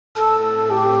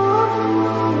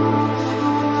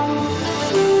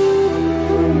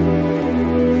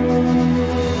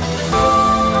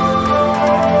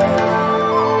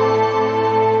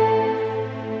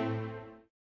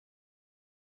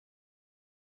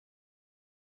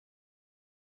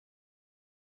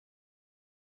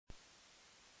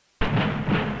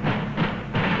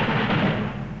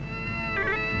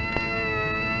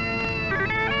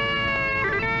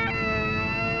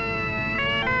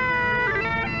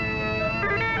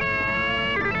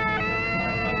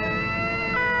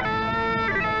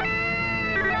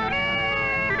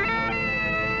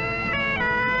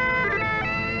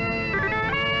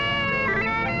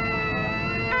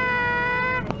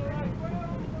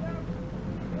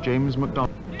James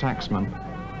MacDonald, tacksman,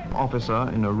 officer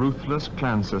in a ruthless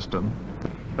clan system,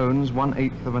 owns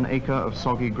 1/8 of an acre of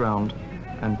soggy ground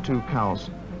and 2 cows.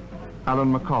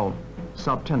 Alan McCall,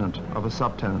 subtenant of a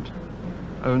subtenant,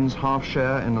 owns half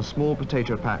share in a small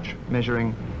potato patch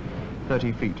measuring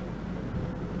 30 feet.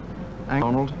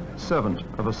 Donald, servant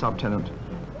of a subtenant,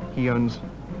 he owns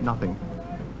nothing.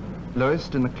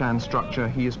 Lowest in the clan structure,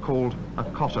 he is called a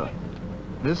cotter.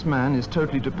 This man is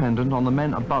totally dependent on the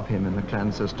men above him in the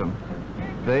clan system.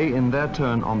 They in their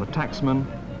turn on the tacksman,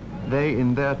 they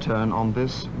in their turn on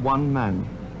this one man,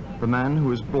 the man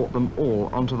who has brought them all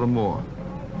onto the moor.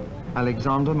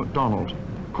 Alexander MacDonald,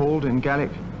 called in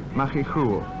Gaelic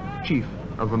Machichul, chief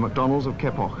of the MacDonalds of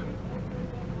Kepoch.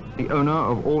 The owner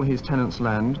of all his tenants'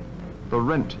 land, the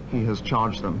rent he has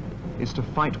charged them, is to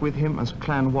fight with him as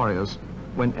clan warriors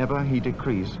whenever he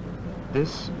decrees.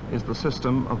 This is the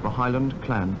system of the Highland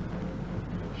clan.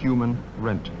 Human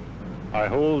rent. I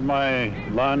hold my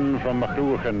land from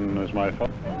Macluachan as my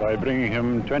father by bringing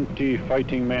him 20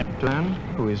 fighting men. Clan,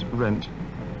 who is rent.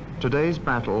 Today's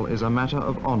battle is a matter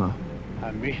of honor.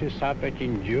 I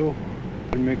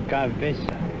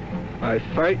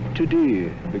fight today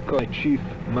because Chief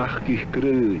Machich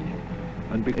Grün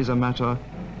and is a matter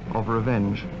of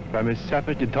revenge. By my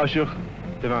sapper de Tashach,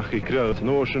 the Machich Grün, the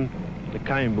Notion, the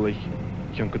Kaimblich,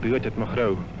 Jankaduet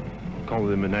Machro, call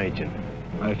them an agent.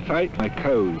 I fight my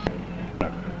cows.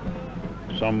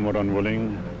 Some were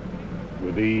unwilling,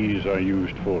 with these I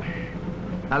used force.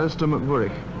 Alistair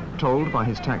McWurrick, told by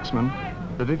his tacksman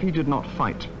that if he did not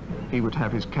fight, he would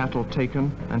have his cattle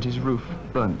taken and his roof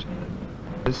burnt.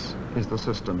 This is the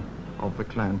system of the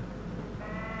clan.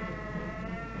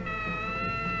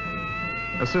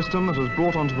 A system that has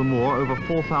brought onto the moor over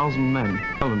 4,000 men,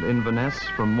 and Inverness,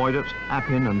 from Moidart,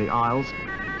 Appin and the Isles,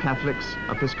 Catholics,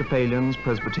 Episcopalians,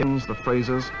 Presbyterians, the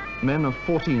Frasers, men of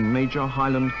 14 major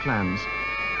Highland clans.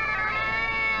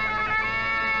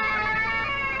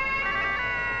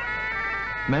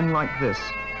 Men like this: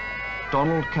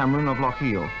 Donald Cameron of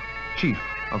Lochiel, chief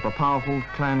of the powerful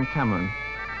Clan Cameron,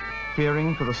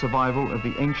 fearing for the survival of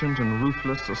the ancient and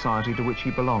ruthless society to which he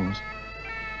belongs.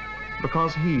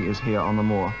 Because he is here on the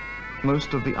moor,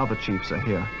 most of the other chiefs are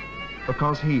here.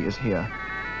 Because he is here,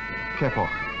 Kepoch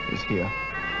is here.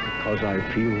 Because I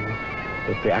feel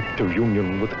that the act of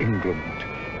union with England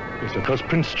is because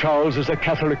Prince Charles is a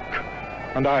Catholic,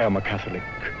 and I am a Catholic,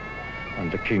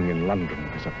 and the King in London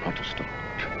is a Protestant.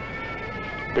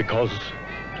 Because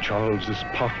Charles is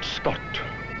part Scot,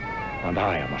 and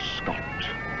I am a Scot,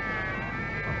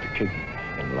 and the King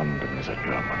in London is a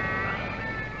German.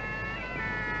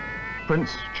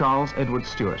 Prince Charles Edward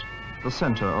Stuart, the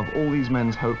centre of all these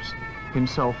men's hopes,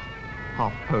 himself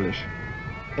half Polish.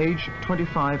 Age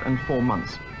 25 and 4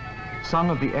 months. Son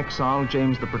of the exile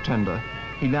James the Pretender,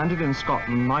 he landed in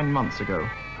Scotland 9 months ago,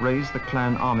 raised the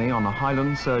clan army on a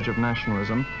Highland surge of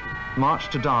nationalism,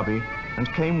 marched to Derby,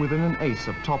 and came within an ace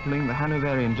of toppling the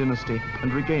Hanoverian dynasty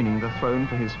and regaining the throne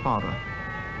for his father.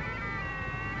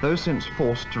 Though since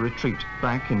forced to retreat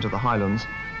back into the Highlands,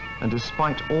 and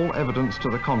despite all evidence to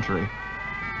the contrary,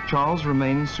 Charles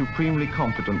remains supremely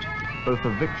confident both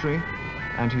of victory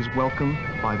and his welcome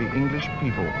by the English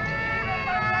people.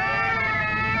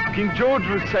 King George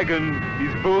II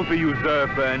is both a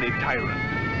usurper and a tyrant.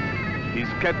 He's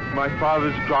kept my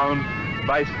father's ground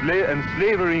by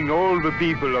enslaving all the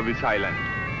people of his highland.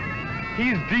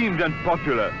 He's deemed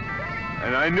unpopular,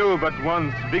 and I know that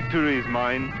once victory is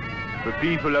mine, the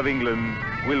people of England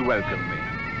will welcome me.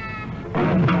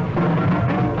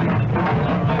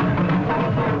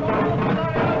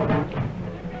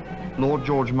 Lord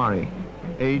George Murray,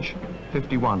 age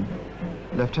 51,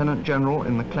 Lieutenant General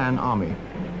in the Clan Army.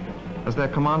 As their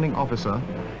commanding officer,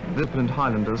 disciplined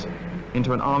Highlanders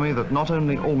into an army that not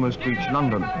only almost reached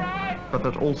London, but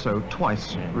that also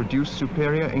twice reduced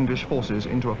superior English forces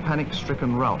into a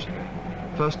panic-stricken rout,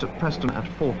 first at Preston at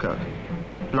Falkirk.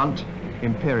 Blunt,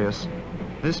 imperious,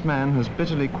 this man has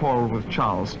bitterly quarrelled with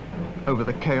Charles over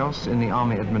the chaos in the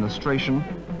army administration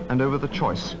and over the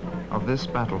choice of this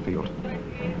battlefield.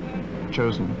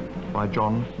 Chosen by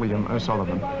John William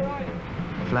O'Sullivan.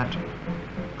 Flat,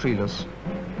 treeless,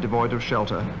 devoid of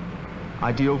shelter,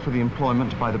 ideal for the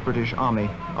employment by the British Army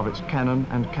of its cannon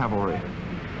and cavalry.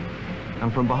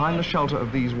 And from behind the shelter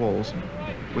of these walls,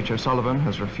 which O'Sullivan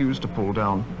has refused to pull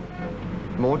down,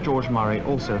 Lord George Murray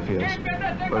also fears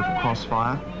both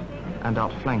crossfire and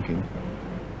outflanking.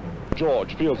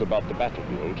 George feels about the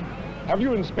battlefield. Have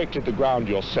you inspected the ground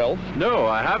yourself? No,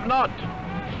 I have not.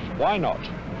 Why not?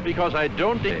 Because I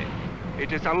don't.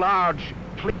 It is a large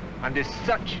place, and as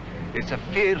such, it's a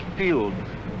fair field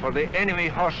for the enemy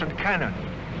horse and cannon.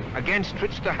 against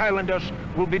which the Highlanders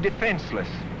will be defenseless.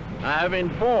 I have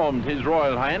informed His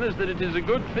Royal Highness that it is a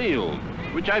good field,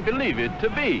 which I believe it to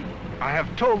be. I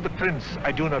have told the Prince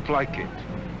I do not like it.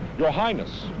 Your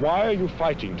Highness, why are you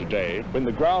fighting today when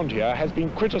the ground here has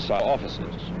been criticized by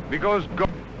officers? Because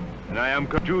God, and I am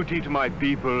duty to my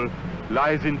people,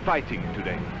 lies in fighting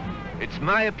today. It's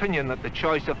my opinion that the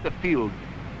choice of the field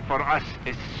for us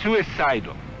is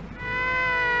suicidal.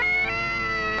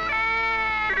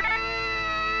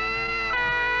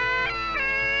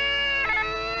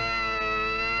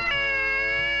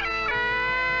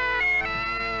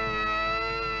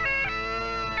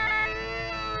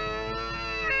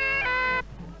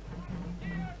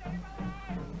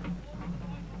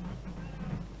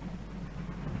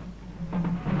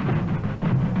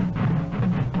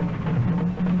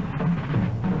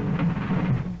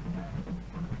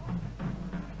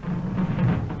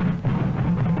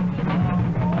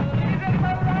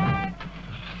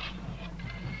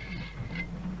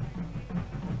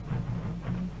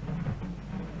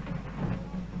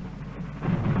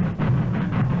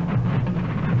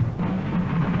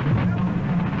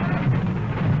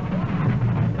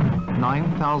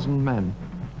 Men,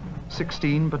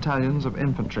 16 battalions of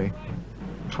infantry,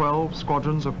 12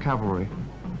 squadrons of cavalry,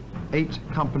 8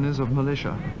 companies of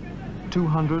militia,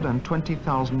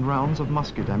 220,000 rounds of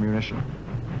musket ammunition,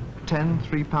 10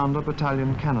 3-pounder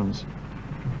battalion cannons,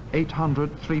 800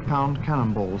 3-pound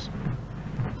cannonballs,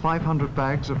 500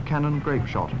 bags of cannon grape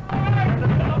shot.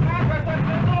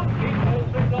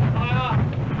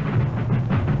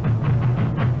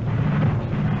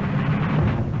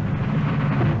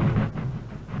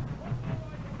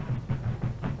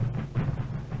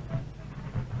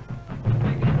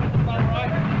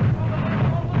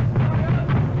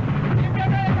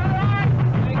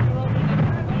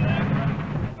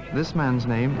 This man's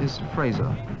name is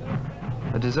Fraser.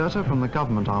 A deserter from the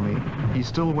government army, he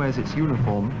still wears its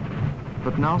uniform,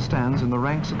 but now stands in the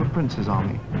ranks of the Prince's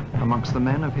army, amongst the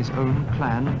men of his own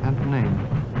clan and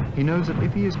name. He knows that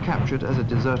if he is captured as a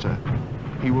deserter,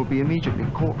 he will be immediately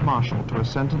court-martialed to a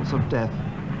sentence of death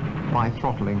by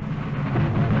throttling.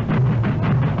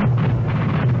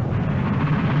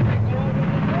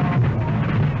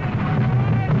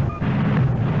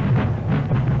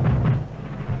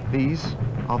 These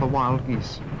are the Wild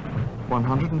Geese,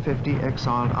 150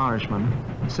 exiled Irishmen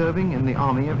serving in the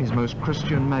army of His Most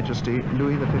Christian Majesty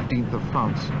Louis XV of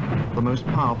France, the most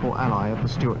powerful ally of the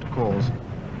Stuart cause.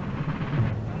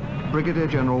 Brigadier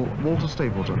General Walter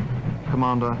Stapleton,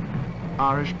 Commander,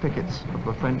 Irish Pickets of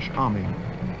the French Army.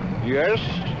 Yes,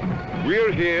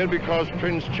 we're here because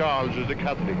Prince Charles is a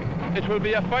Catholic. It will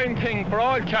be a fine thing for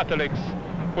all Catholics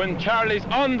when Charlie's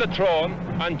on the throne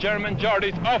and German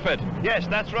Geordie's off it. Yes,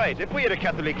 that's right. If we had a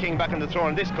Catholic king back on the throne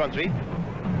in this country,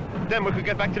 then we could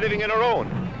get back to living in our own.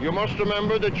 You must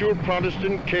remember that your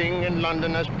Protestant king in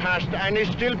London has passed and is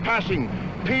still passing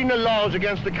penal laws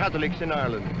against the Catholics in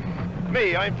Ireland.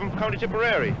 Me, I'm from County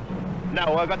Tipperary.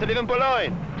 Now I've got to live in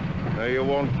Boulogne. Now you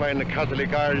won't find a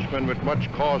Catholic Irishman with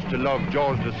much cause to love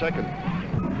George II.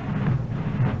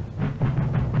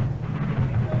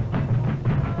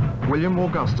 William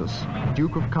Augustus,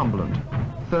 Duke of Cumberland,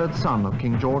 third son of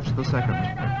King George II.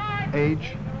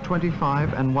 Age,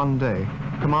 25 and 1 day.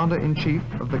 Commander-in-Chief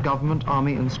of the Government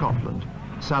Army in Scotland.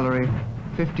 Salary,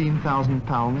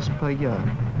 £15,000 per year.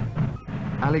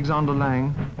 Alexander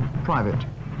Lang, private.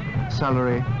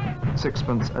 Salary,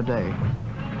 6pence a day.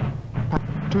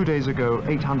 2 days ago,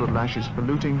 800 lashes for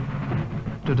looting.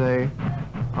 Today,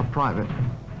 a private.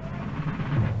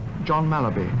 John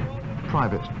Malaby,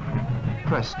 private.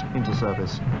 Pressed into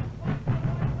service.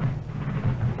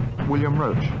 William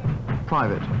Roach,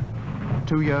 private.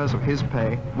 2 years of his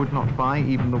pay would not buy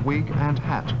even the wig and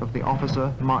hat of the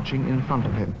officer marching in front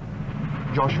of him.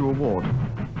 Joshua Ward,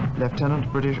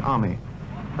 Lieutenant British Army,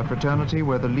 a fraternity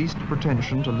where the least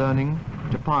pretension to learning,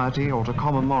 to piety or to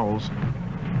common morals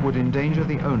would endanger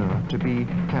the owner to be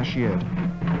cashiered.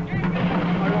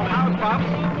 House pups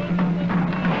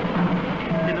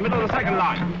in the middle of the second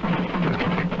line.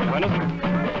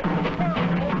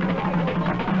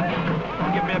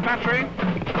 Give me a battery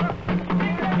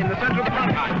in the center of the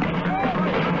front line.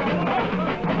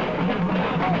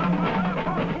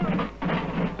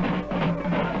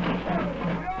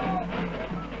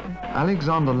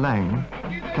 Alexander Lang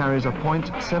carries a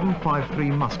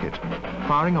 .753 musket,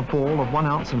 firing a ball of 1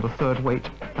 ounce and a third weight,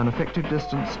 an effective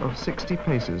distance of 60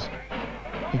 paces.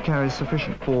 He carries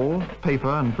sufficient ball, paper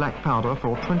and black powder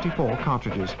for 24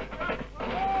 cartridges.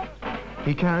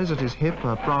 He carries at his hip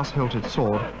a brass-hilted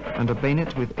sword and a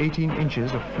bayonet with 18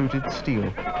 inches of fluted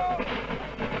steel.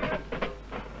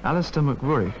 Alistair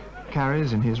McVurich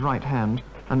carries in his right hand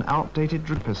an outdated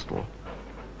pistol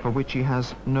for which he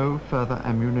has no further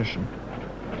ammunition.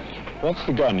 What's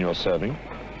the gun you're serving?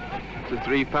 It's a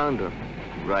 3-pounder.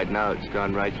 Right now it's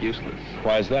downright useless.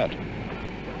 Why is that?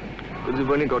 Because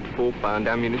we've only got 4-pound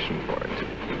ammunition for it.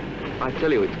 I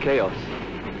tell you, it's chaos.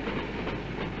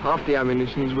 Half the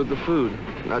ammunition's with the food.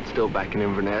 That's still back in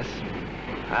Inverness.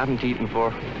 I haven't eaten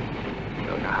for I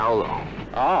don't know how long.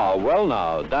 Ah, well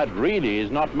now, that really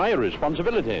is not my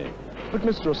responsibility. But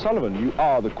Mr. O'Sullivan, you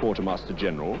are the Quartermaster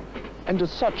General, and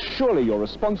as such, surely you're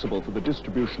responsible for the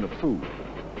distribution of food.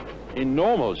 In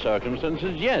normal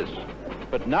circumstances, yes.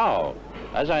 But now,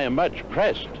 as I am much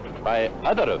pressed by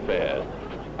other affairs,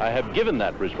 I have given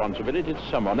that responsibility to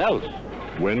someone else.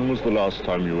 When was the last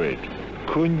time you ate?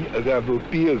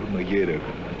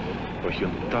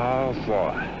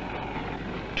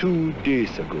 2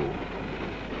 days ago.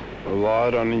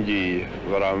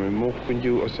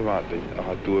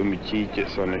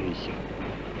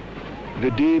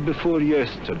 The day before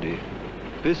yesterday.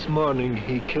 This morning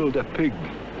he killed a pig,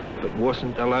 but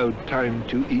wasn't allowed time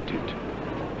to eat it.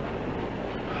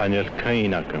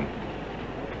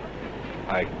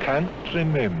 I can't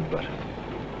remember.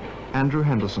 Andrew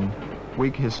Henderson,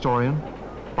 Whig historian,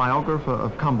 biographer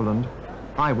of Cumberland,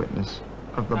 eyewitness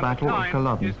of the Battle of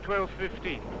Culloden. Is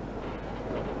 12:15.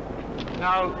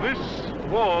 Now, this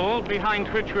wall behind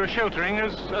which we're sheltering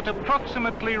is at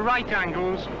approximately right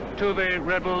angles to the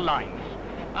rebel lines.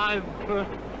 I've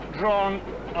drawn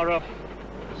a rough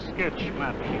sketch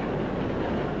map here.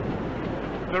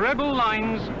 The rebel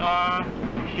lines are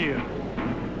here.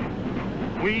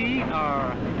 We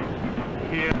are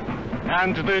here.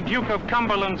 And the Duke of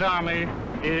Cumberland's army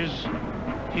is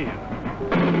here.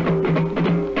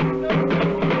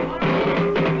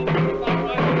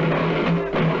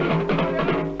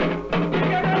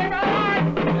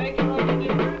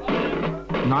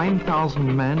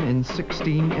 "9,000 men in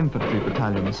 16 infantry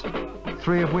battalions,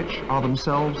 3 of which are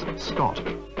themselves Scot.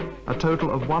 A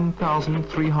total of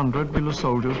 1,300 regular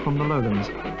soldiers from the lowlands,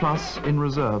 plus, in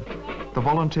reserve, the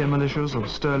volunteer militias of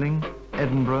Stirling,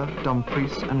 Edinburgh,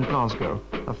 Dumfries and Glasgow,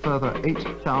 a further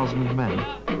 8,000 men.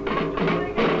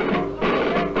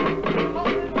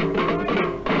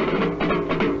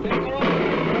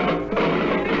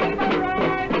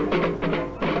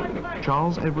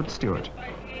 Charles Edward Stuart,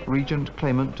 regent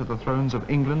claimant to the thrones of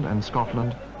England and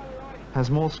Scotland, has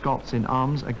more Scots in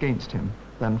arms against him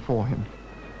than for him.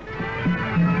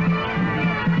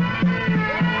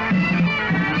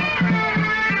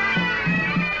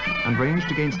 And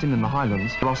ranged against him in the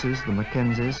Highlands, the Rosses, the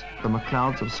Mackenzies, the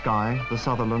MacLeods of Skye, the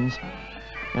Sutherlands,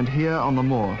 and here on the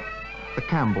moor, the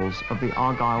Campbells of the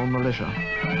Argyll militia.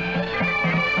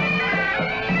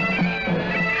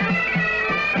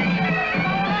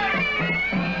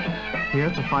 Here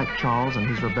to fight Charles and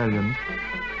his rebellion,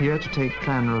 here to take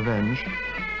clan revenge,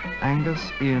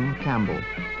 Angus Ian Campbell,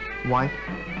 wife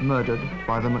murdered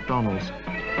by the MacDonalds.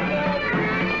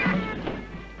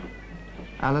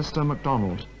 Alistair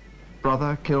MacDonald,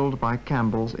 brother killed by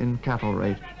Campbells in cattle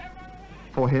raid.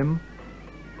 For him,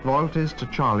 loyalties to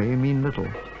Charlie mean little.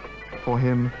 For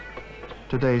him,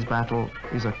 today's battle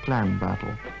is a clan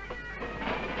battle.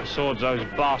 The swords those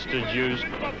bastards use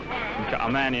can cut a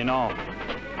man in half.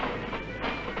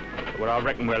 Well, I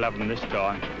reckon we'll have them this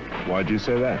time. Why do you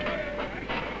say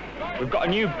that? We've got a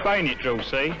new bayonet drill,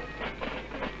 see?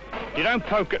 You don't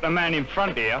poke at the man in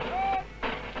front here.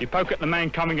 You poke at the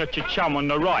man coming at your chum on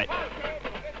the right.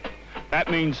 That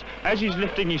means, as he's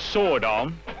lifting his sword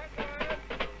arm,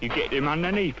 you get him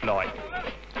underneath, like.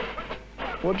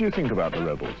 What do you think about the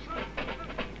rebels?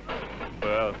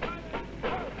 Well,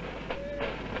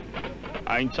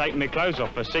 I ain't taken my clothes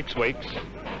off for 6 weeks.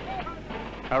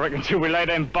 I reckon till we lay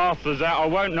them bastards out, I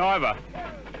won't neither.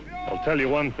 I'll tell you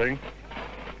one thing.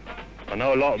 I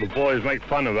know a lot of the boys make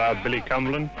fun of our Billy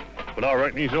Cumberland, but I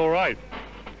reckon he's all right.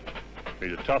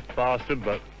 He's a tough bastard,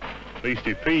 but at least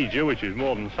he feeds you, which is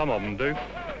more than some of them do.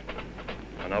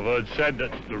 And I've heard said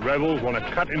that the rebels want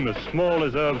to cut him the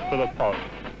smallest herbs for the pot.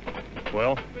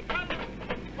 Well,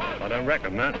 I don't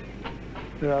reckon that.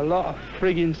 There are a lot of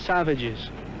friggin' savages.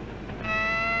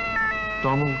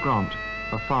 Donald Grant,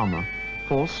 a farmer,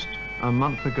 forced a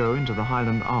month ago into the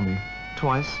Highland Army,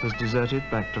 twice has deserted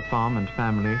back to farm and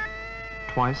family,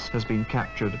 twice has been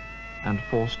captured and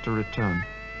forced to return.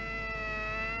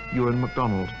 Ewan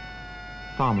MacDonald,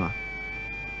 farmer,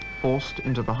 forced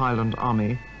into the Highland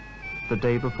Army the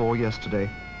day before yesterday.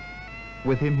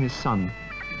 With him his son,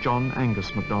 John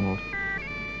Angus MacDonald.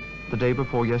 The day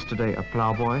before yesterday a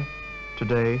ploughboy,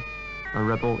 today a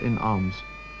rebel in arms,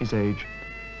 his age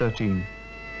 13.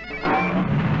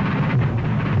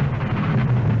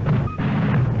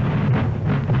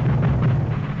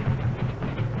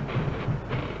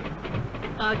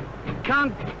 I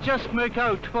can't just make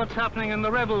out what's happening in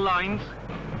the rebel lines.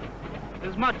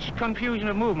 There's much confusion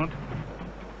of movement.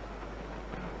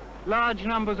 Large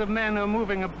numbers of men are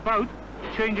moving about,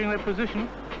 changing their position.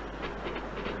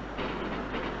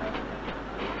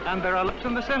 And there are laps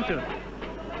in the center.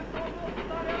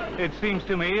 It seems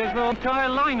to me as though the entire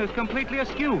line is completely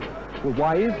askew. Well,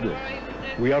 why is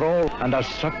this? We are all, and as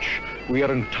such, we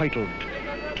are entitled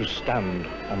to stand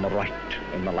on the right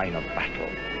in the line of battle.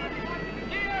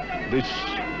 This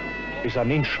is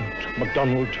an ancient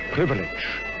MacDonald privilege,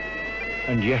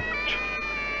 and yet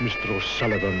Mr.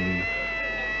 O'Sullivan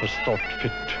has thought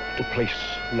fit to place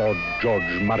Lord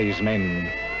George Murray's men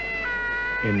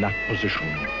in that position.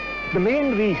 The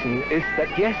main reason is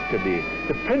that yesterday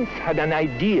the Prince had an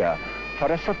idea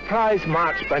for a surprise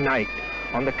march by night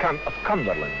on the camp of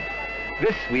Cumberland.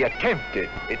 This we attempted.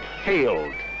 It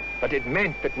failed, but it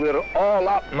meant that we were all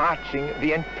up marching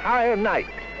the entire night.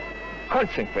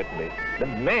 Consequently, the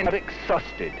men are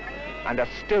exhausted and are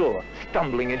still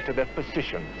stumbling into their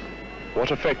positions.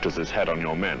 What effect has this had on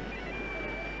your men?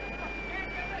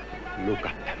 Look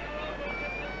at them.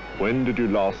 When did you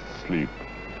last sleep?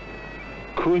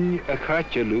 Kuny a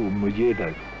khatjalu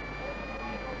mujedag.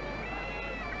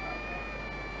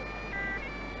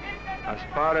 As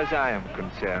far as I am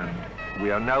concerned,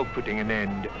 we are now putting an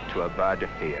end to a bad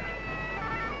affair.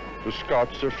 The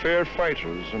Scots are fair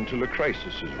fighters until a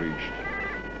crisis is reached.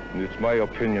 And it's my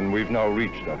opinion we've now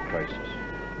reached that crisis.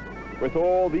 With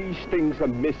all these things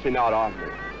amiss in our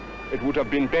army, it would have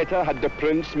been better had the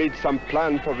Prince made some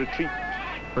plan for retreat.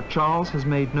 But Charles has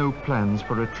made no plans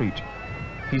for retreat.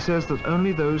 He says that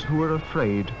only those who are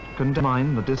afraid can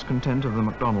mine the discontent of the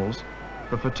MacDonalds,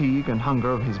 the fatigue and hunger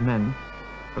of his men,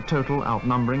 the total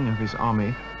outnumbering of his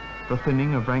army, the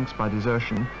thinning of ranks by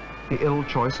desertion, the ill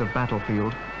choice of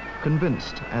battlefield,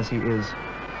 convinced, as he is,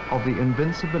 of the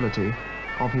invincibility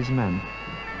of his men.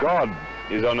 God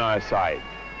is on our side.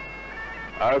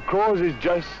 Our cause is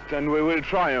just, and we will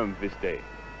triumph this day.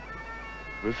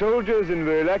 The soldiers in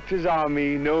the Elector's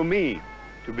army know me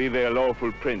to be their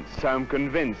lawful prince. I am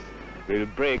convinced they'll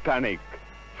break panic,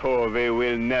 for they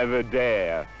will never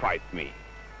dare fight me.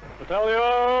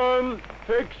 Battalion,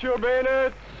 fix your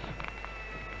bayonets.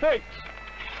 Fix.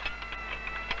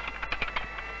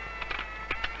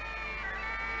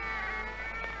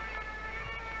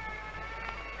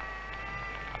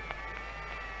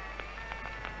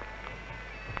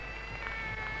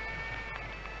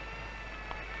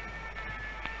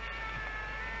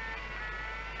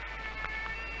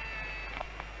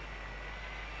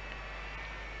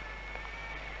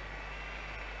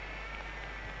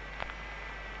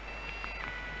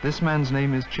 This man's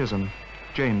name is Chisholm,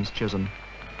 James Chisholm.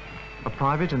 A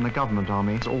private in the government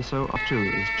army is also up too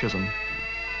is Chisholm,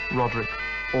 Roderick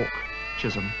Ork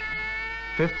Chisholm.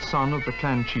 Fifth son of the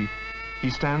clan chief, he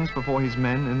stands before his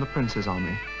men in the prince's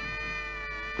army.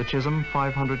 The Chisholm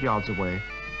 500 yards away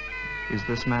is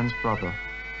this man's brother.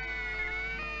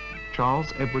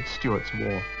 Charles Edward Stuart's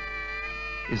war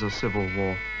is a civil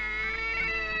war.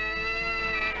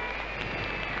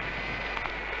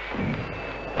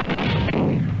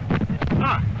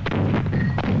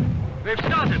 They've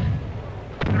started.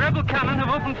 The rebel cannon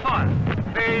have opened fire.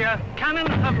 The cannon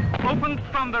have opened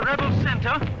from the rebel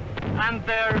center, and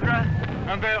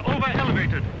they're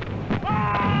over-elevated.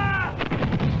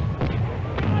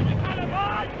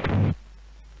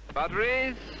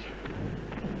 Batteries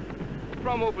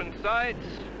from open sights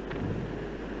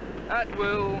at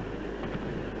will.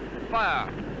 Fire.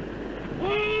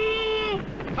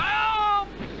 Fire!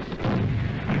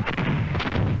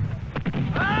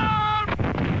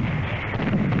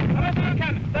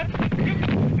 That's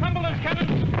Cumberland's cannon.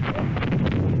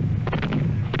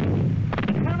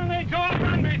 Cannonades all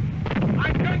around me.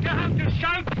 I'm going to have to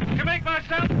shout to make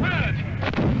myself heard.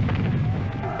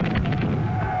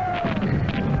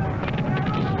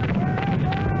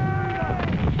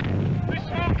 This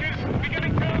smoke is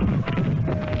beginning to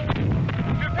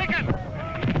thicken.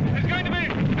 It's going to be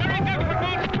very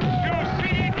difficult to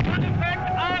see what effect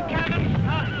our cannon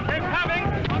is having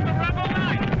on the rebel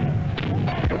line.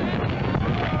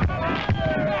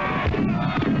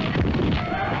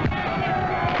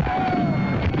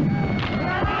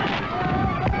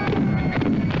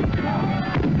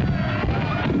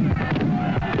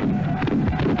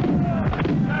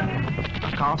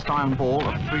 Cast iron ball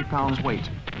of 3 pounds weight,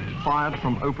 fired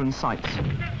from open sights.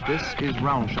 This is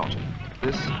round shot.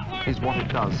 This is what it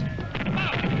does.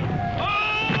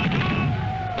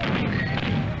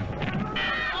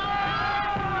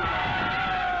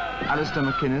 Alistair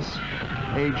McInnes,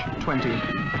 age 20,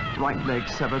 right leg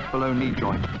severed below knee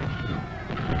joint.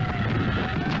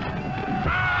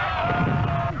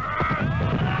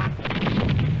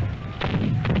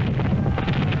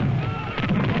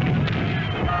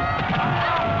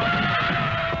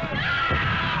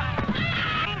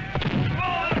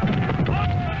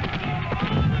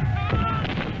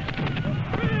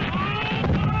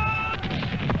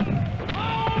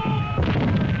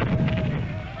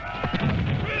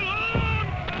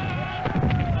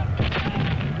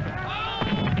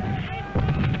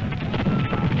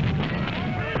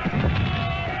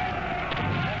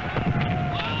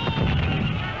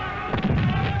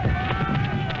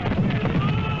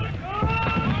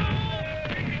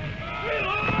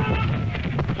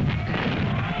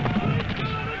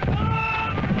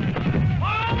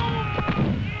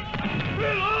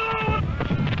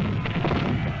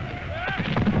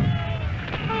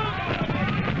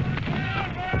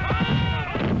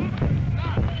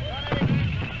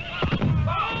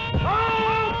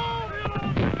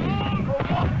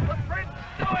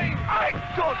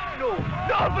 don't know.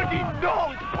 Nobody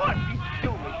knows what he's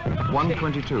doing.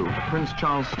 122. Prince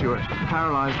Charles Stuart,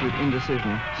 paralysed with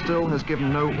indecision, still has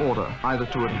given no order either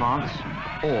to advance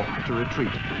or to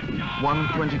retreat.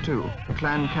 122.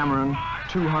 Clan Cameron,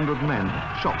 200 men,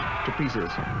 shot to pieces.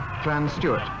 Clan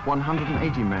Stuart,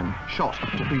 180 men, shot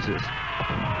to pieces.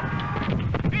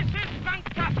 This is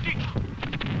fantastic!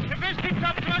 If this keeps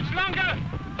up much longer,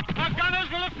 our gunners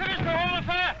will have finished the whole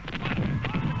affair.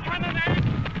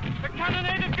 The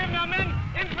cannonade has given our men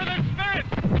infinite spirit.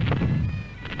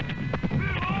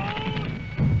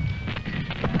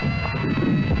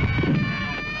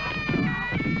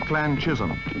 Clan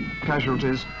Chisholm,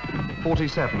 casualties,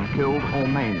 47 killed or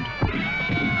maimed.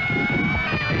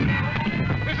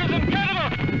 This is incredible!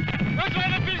 Those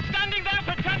men have been standing there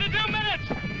for 22 minutes!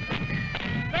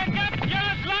 Their gaps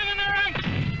yards long in their ranks!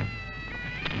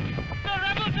 The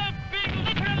rebels are being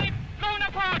literally blown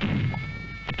apart!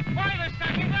 Why are they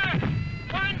standing there?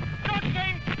 One good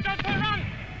thing, just a run!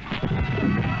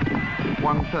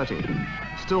 130.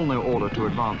 Still no order to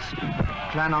advance.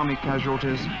 Clan Army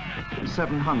casualties,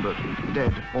 700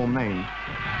 dead or maimed.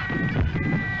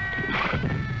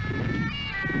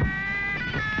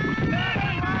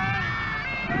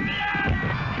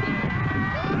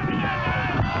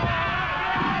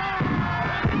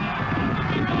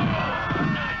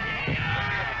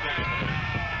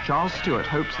 Charles Stuart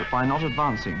hopes that by not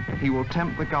advancing, he will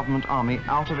tempt the government army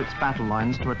out of its battle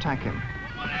lines to attack him.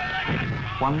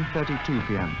 1:32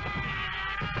 p.m.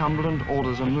 Cumberland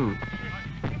orders a move,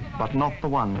 but not the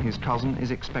one his cousin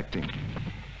is expecting.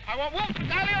 I want Wolf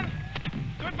Battalion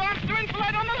to advance to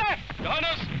infilade on the left!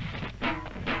 Gunners!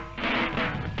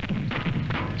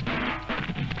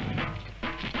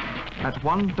 At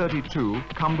 1:32,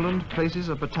 Cumberland places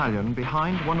a battalion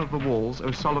behind one of the walls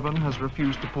O'Sullivan has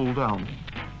refused to pull down,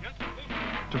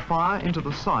 to fire into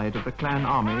the side of the clan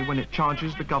army when it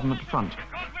charges the government front.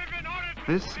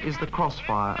 This is the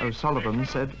crossfire O'Sullivan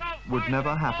said would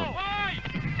never happen.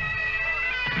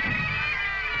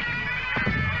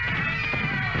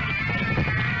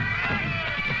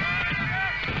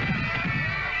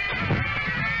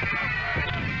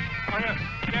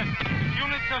 Yes,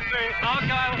 units of the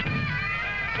Argyle,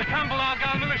 the Campbell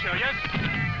Argyle militia, yes?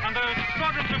 And the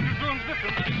squadrons of dragoons with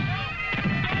them.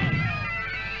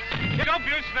 It's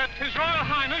obvious that His Royal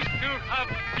Highness to have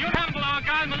new Campbell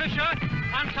Argyle militia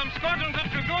and some squadrons of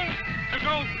dragoons to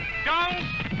go down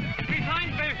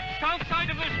behind the south side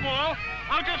of this wall,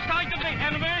 out of sight of the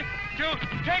enemy, to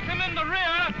take them in the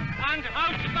rear and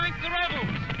outflank the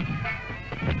rebels.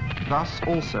 Thus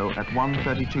also at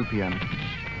 1:32 p.m.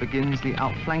 begins the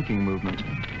outflanking movement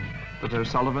that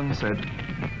O'Sullivan said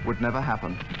would never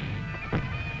happen.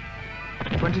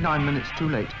 29 minutes too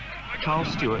late, Charles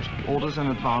Stuart orders an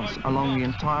advance along the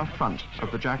entire front of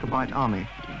the Jacobite army.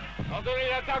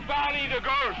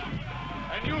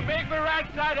 And you make the right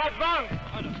side advance!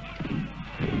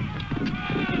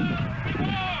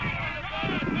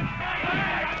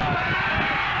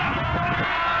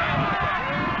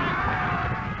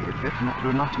 If it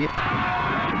not yet.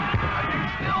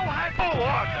 Still had no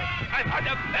order. I've had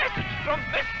a message from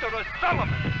Mr. O'Sullivan,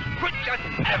 which has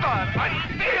ever and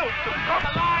failed to come.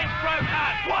 The lines broke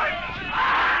at once.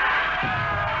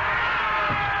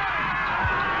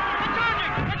 They're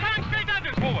charging! They're coming straight at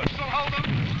us! Forward! So hold them!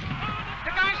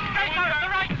 They're going straight at us! The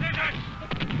right!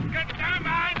 Get down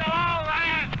behind the wall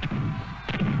there!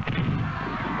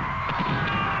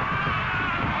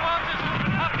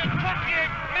 After 28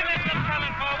 minutes of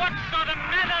coming for, what sort of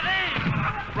men are these?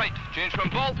 Right, change from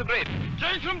ball to grape.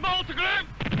 Change from ball to grape!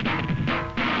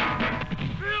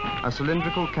 A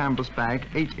cylindrical canvas bag,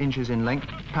 8 inches in length,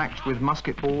 packed with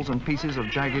musket balls and pieces of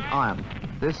jagged iron.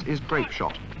 This is grape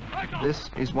shot.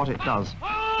 This is what it does.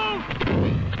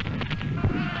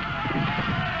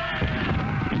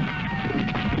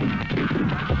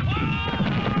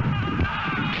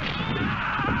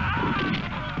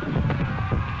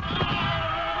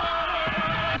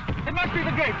 It must be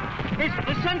the grape.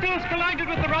 The center has collided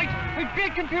with the right. With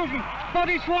great confusion.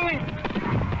 Body swelling.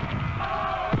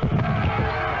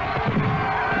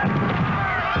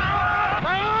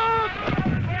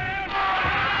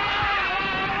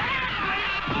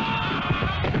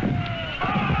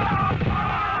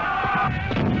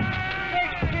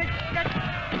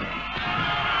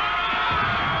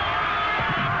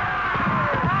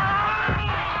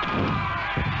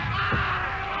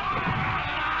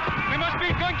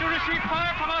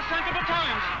 Fire from our center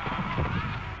battalions.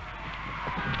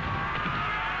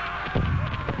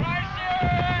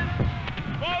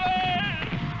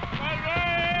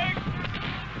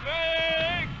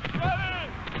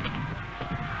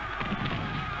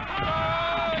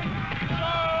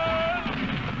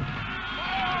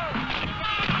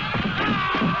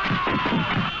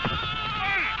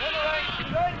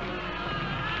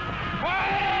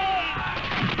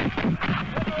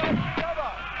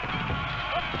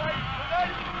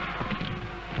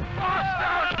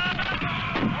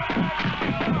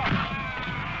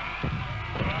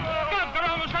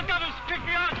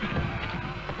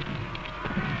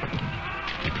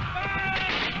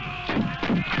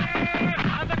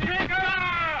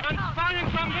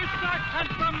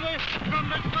 from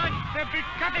this fight. They'll be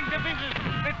cutting to pieces.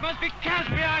 It must be chaos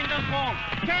behind us all.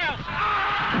 Chaos!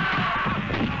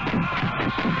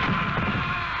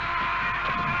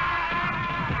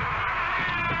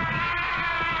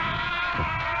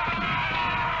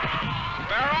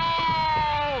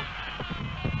 Barrels!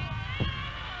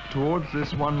 Towards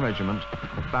this one regiment,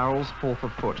 Barrel's 4th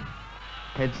of Foot,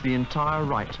 heads the entire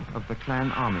right of the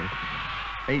clan army.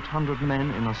 800 men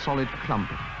in a solid clump,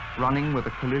 running with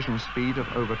a collision speed of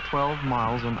over 12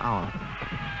 miles an hour.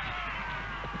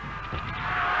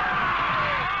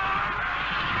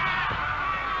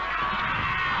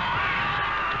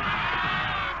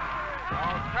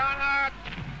 Alternate!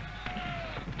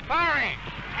 Firing!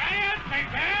 Fire,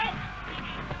 take down!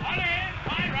 All in,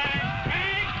 high rank,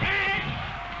 bang, bang!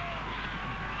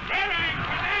 Rear rank,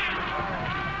 command!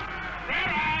 Rear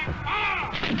rank, fire!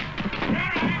 Rear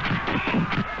rank, fire!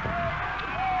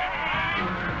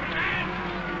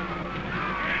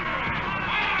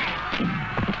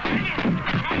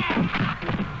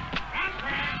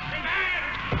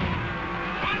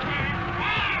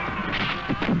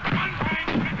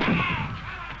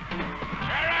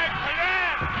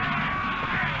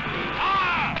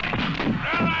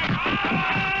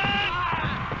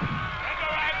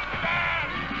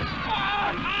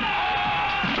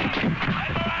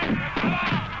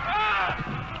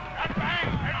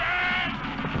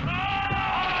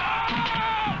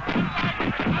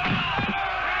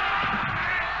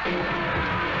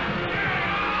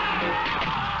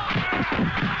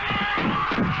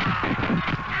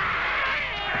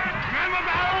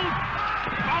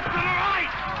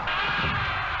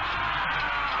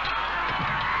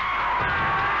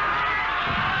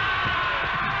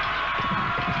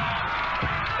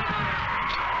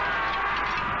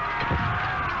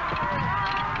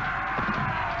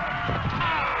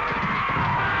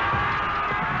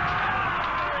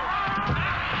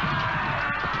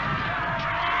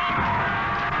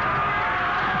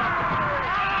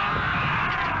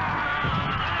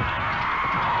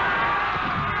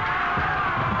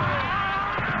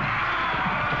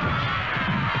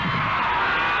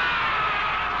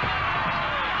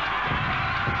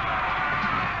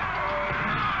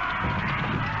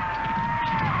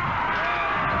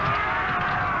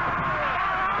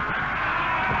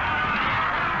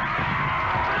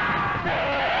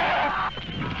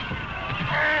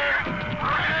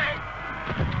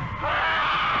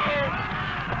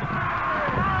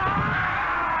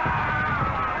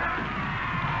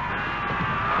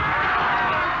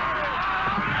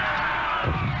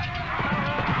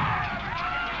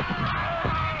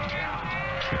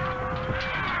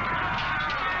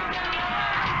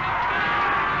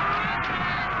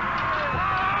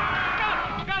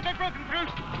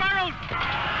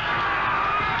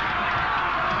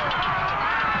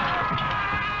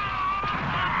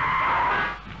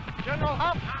 General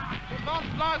Huff, advance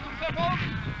lines and circles,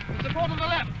 in support of the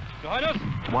left. Behind us.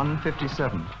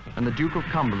 1:57, and the Duke of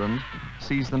Cumberland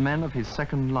sees the men of his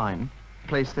second line,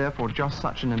 placed there for just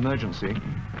such an emergency,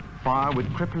 fire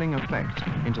with crippling effect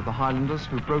into the Highlanders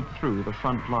who broke through the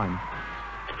front line.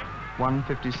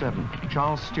 1:57,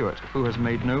 Charles Stewart, who has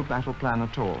made no battle plan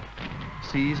at all,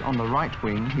 sees on the right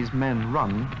wing his men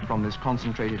run from this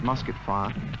concentrated musket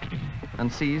fire,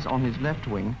 and sees on his left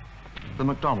wing the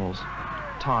MacDonalds,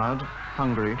 tired,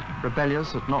 hungry,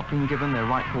 rebellious at not being given their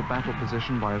rightful battle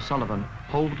position by O'Sullivan,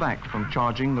 hold back from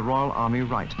charging the Royal Army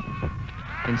right.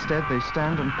 Instead, they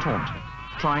stand and taunt,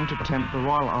 trying to tempt the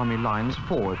Royal Army lines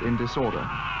forward in disorder.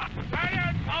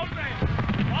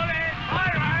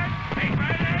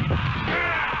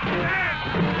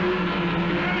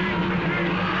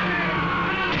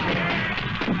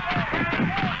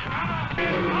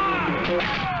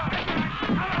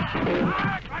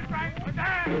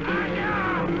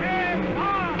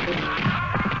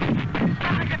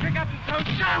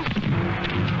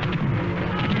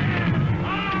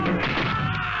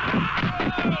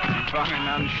 Fangen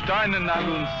an, Steine nach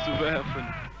uns zu werfen.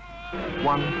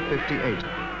 1:58.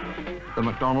 The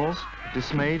MacDonalds,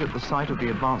 dismayed at the sight of the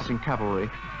advancing cavalry,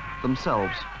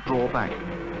 themselves draw back.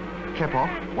 Keppoch,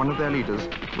 one of their leaders,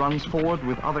 runs forward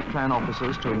with other clan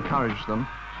officers to encourage them,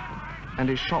 and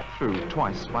is shot through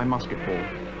twice by musket ball.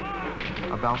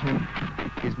 About him,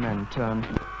 his men turn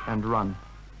and run.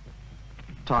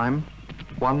 Time,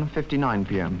 1:59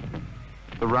 p.m.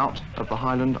 The rout of the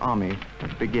Highland Army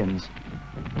begins.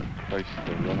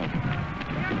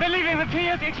 They're leaving the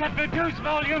field except for two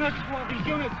small units. Well, these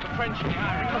units, the French and the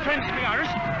Irish. The French and the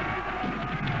Irish.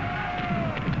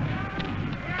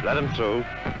 Let them through.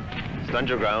 Stand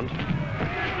your ground.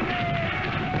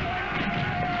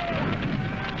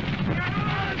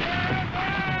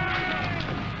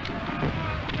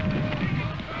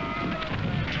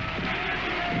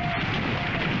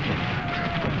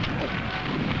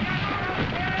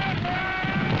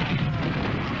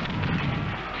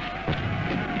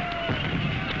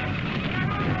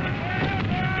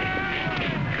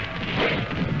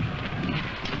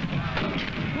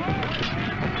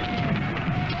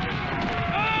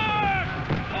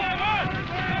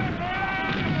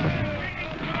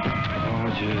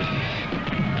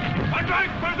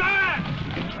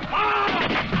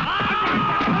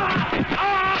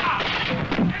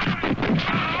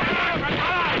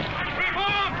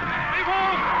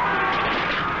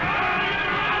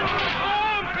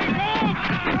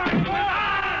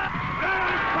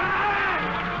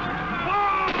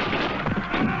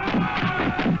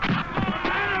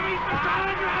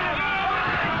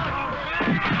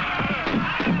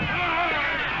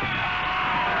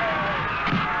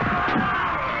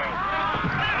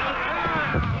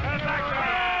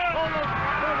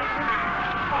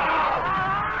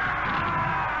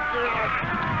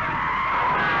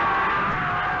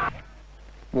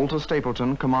 Walter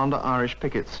Stapleton, Commander Irish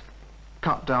Pickets,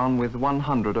 cut down with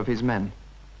 100 of his men,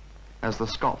 as the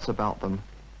Scots about them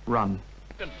run.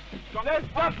 Let's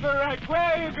stop the wreck. Where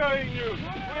are you going, you?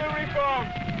 Where are we from?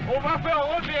 On va faire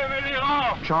rôder,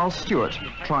 Méliran. Charles Stuart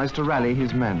tries to rally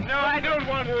his men. No, I don't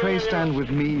want to. Pray stand with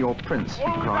me, your prince, he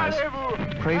cries.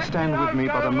 Pray stand with me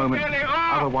but a moment,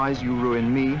 otherwise you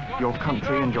ruin me, your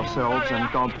country and yourselves, and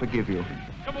God forgive you.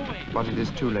 But it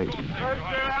is too late.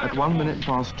 At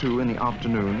 2:01 in the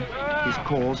afternoon, his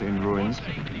cause in ruins,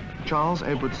 Charles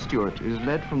Edward Stuart is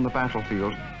led from the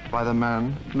battlefield by the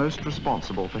man most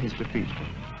responsible for his defeat.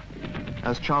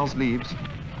 As Charles leaves,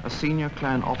 a senior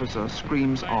clan officer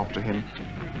screams after him,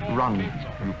 "Run,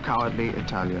 you cowardly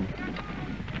Italian."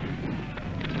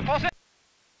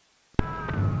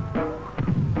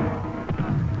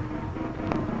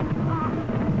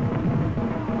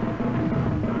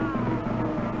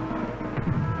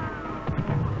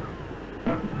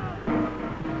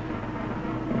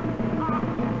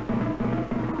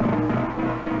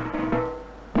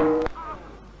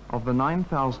 Of the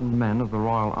 9,000 men of the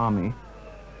Royal Army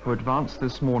who advanced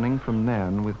this morning from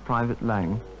Nairn with Private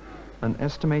Lang, an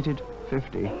estimated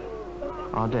 50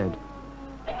 are dead.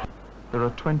 There are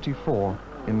 24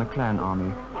 in the clan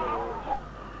army.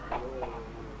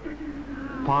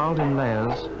 Piled in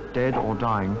layers, dead or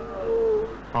dying,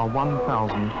 are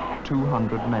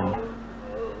 1,200 men,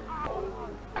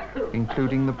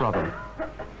 including the brother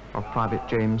of Private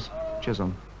James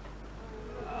Chisholm.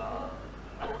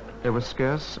 There was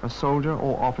scarce a soldier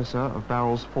or officer of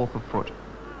Barrel's 4th of Foot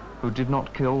who did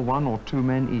not kill 1 or 2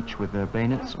 men each with their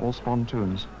bayonets or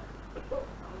spontoons.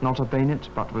 Not a bayonet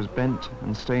but was bent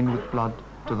and stained with blood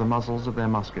to the muzzles of their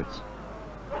muskets.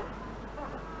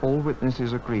 All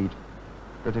witnesses agreed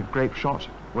that if grapeshot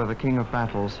were the king of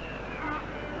battles,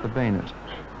 the bayonet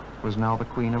was now the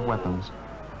queen of weapons.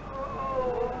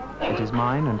 It is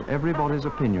mine and everybody's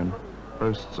opinion,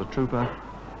 boasts a trooper,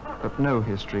 that no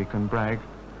history can brag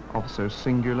of so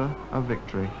singular a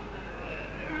victory.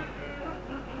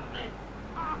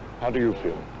 How do you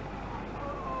feel?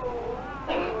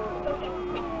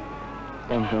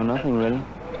 Don't feel nothing, really.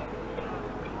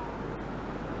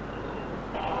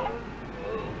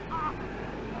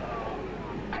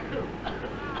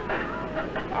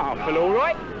 I feel all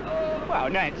right. Well,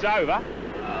 now it's over.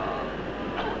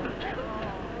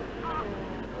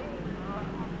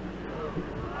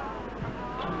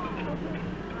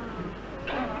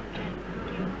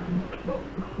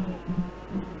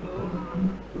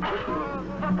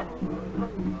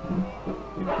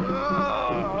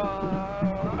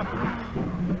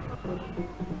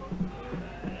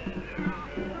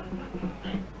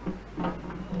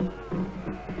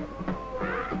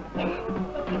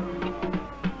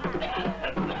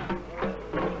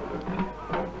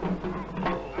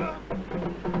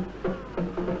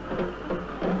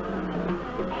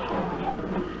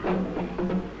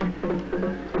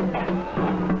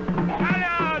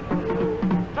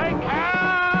 Take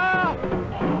care!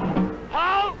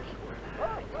 Halt!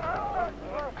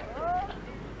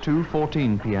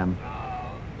 2:14 p.m.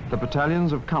 The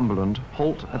battalions of Cumberland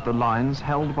halt at the lines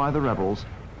held by the rebels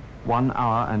 1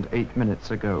 hour and 8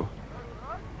 minutes ago.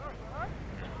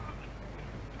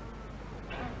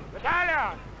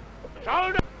 Battalion!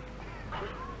 Shoulder!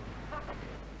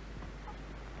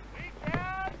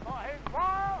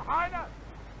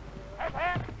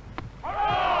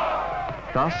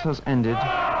 Thus has ended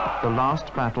the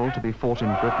last battle to be fought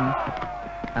in Britain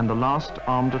and the last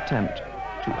armed attempt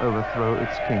to overthrow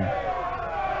its king.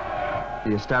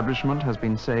 The establishment has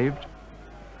been saved,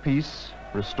 peace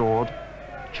restored,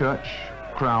 church,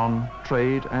 crown,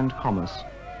 trade and commerce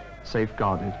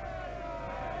safeguarded.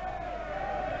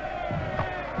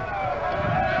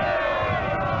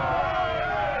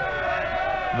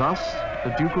 Thus,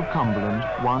 the Duke of Cumberland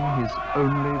won his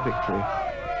only victory,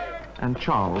 and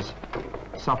Charles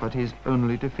suffered his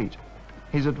only defeat.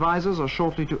 His advisers are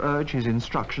shortly to urge his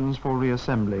instructions for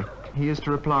reassembly. He is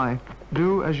to reply,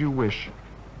 "Do as you wish,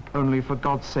 only for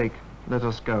God's sake, let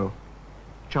us go.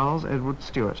 Charles Edward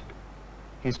Stuart,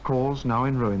 his cause now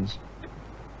in ruins,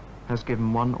 has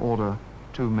given one order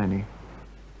too many.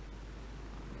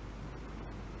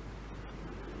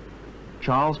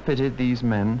 Charles pitted these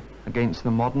men against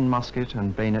the modern musket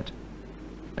and bayonet,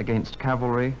 against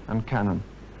cavalry and cannon.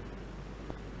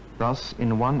 Thus,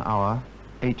 in 1 hour,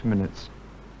 8 minutes,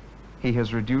 he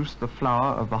has reduced the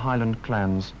flower of the Highland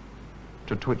clans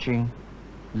to twitching,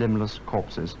 limbless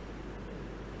corpses.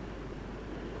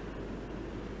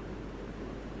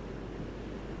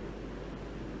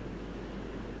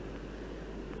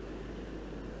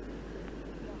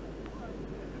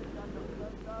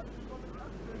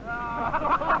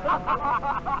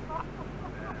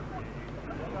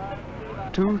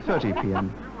 (2:30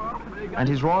 p.m. and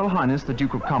His Royal Highness the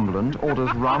Duke of Cumberland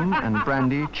orders rum and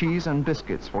brandy, cheese and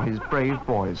biscuits for his brave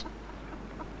boys.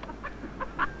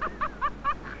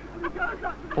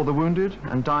 For the wounded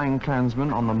and dying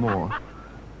clansmen on the moor,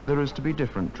 there is to be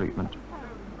different treatment.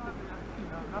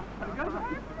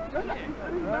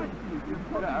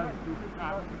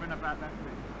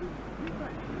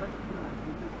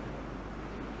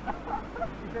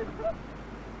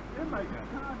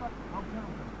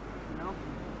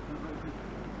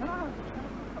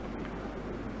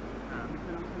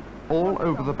 All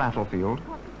over the battlefield,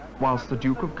 whilst the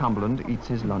Duke of Cumberland eats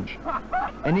his lunch,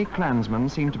 any clansman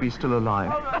seen to be still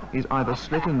alive is either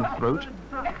slit in the throat,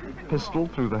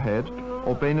 pistoled through the head,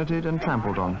 or bayoneted and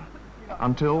trampled on,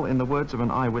 until, in the words of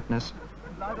an eyewitness,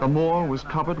 the moor was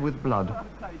covered with blood,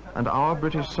 and our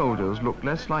British soldiers looked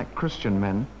less like Christian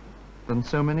men than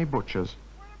so many butchers.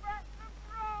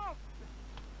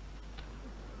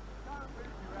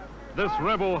 This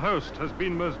rebel host has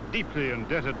been most deeply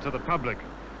indebted to the public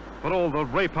for all the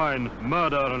rapine,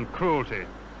 murder and cruelty,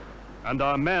 and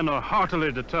our men are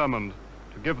heartily determined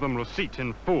to give them receipt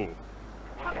in full.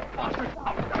 Got him!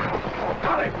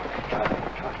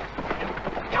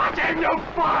 Got him, you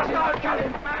bastard! Got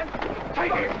him, man!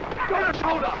 Take him! Got the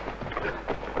shoulder!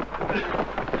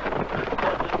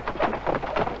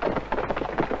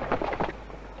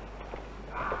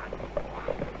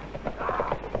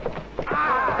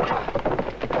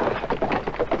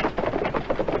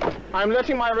 I'm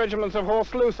letting my regiments of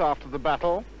horse loose after the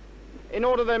battle, in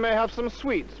order they may have some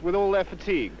sweets with all their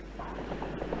fatigue.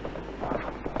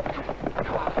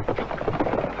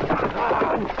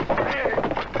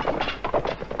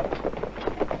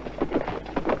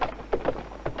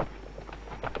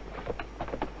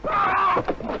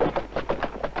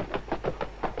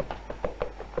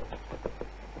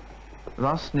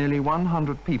 Thus, nearly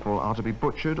 100 people are to be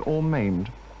butchered or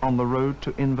maimed on the road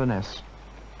to Inverness.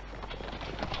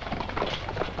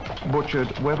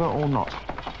 Butchered whether or not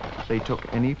they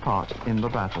took any part in the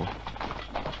battle.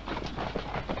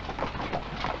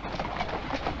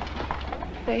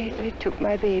 They took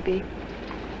my baby.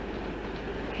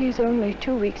 He's only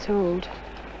 2 weeks old.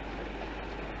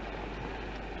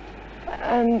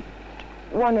 And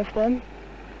one of them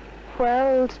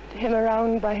whirled him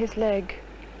around by his leg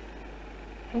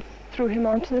and threw him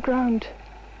onto the ground.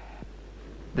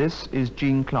 This is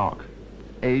Jean Clark,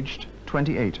 aged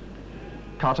 28.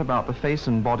 Cut about the face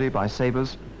and body by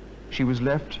sabres, she was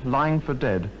left lying for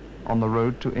dead on the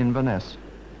road to Inverness.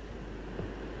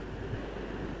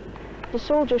 The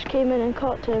soldiers came in and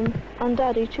caught him, and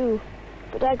Daddy too,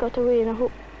 but I got away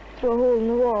through a hole in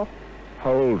the wall.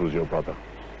 How old was your brother?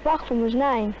 Lachlan was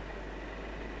 9.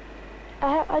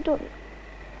 I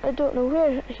don't know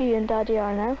where he and Daddy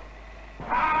are now.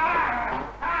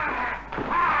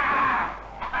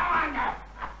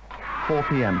 4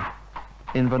 p.m.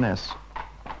 Inverness.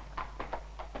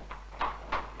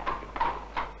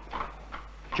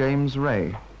 James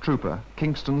Ray, trooper,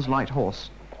 Kingston's Light Horse.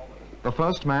 The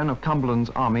first man of Cumberland's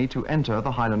army to enter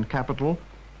the Highland capital,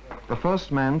 the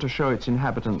first man to show its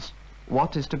inhabitants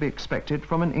what is to be expected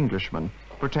from an Englishman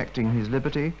protecting his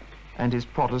liberty and his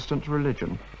Protestant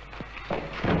religion.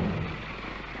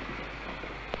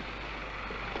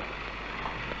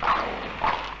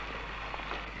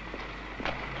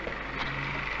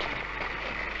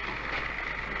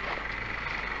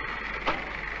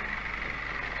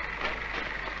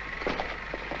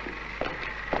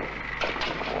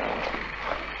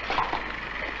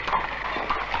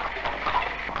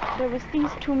 There was these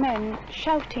 2 men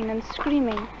shouting and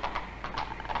screaming,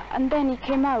 and then he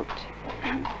came out,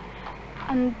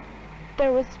 and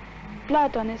there was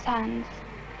blood on his hands.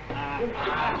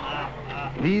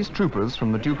 These troopers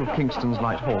from the Duke of Kingston's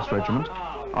Light Horse Regiment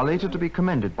are later to be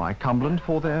commended by Cumberland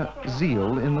for their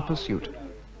zeal in the pursuit.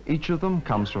 Each of them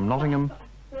comes from Nottingham,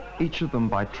 each of them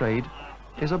by trade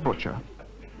is a butcher.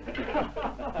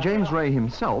 James Ray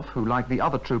himself, who like the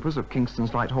other troopers of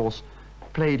Kingston's Light Horse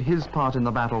played his part in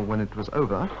the battle when it was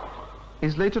over,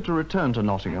 is later to return to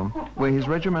Nottingham, where his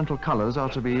regimental colours are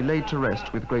to be laid to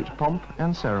rest with great pomp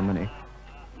and ceremony.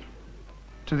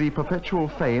 To the perpetual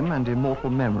fame and immortal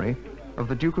memory of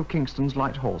the Duke of Kingston's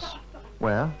light horse,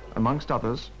 where, amongst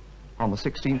others, on the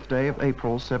 16th day of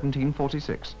April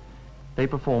 1746, they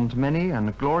performed many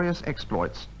and glorious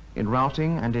exploits in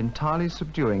routing and entirely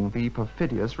subduing the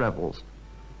perfidious rebels.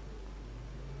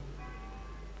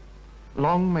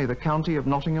 Long may the county of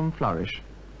Nottingham flourish.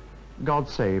 God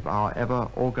save our ever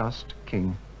august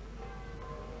King.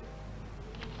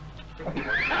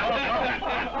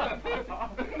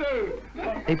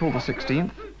 April the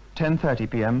 16th, 10:30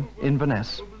 p.m.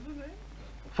 Inverness.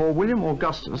 For William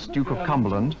Augustus, Duke of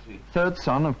Cumberland, third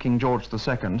son of King George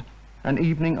II, an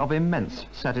evening of immense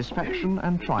satisfaction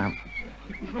and triumph.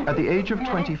 At the age of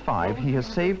 25, he has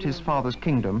saved his father's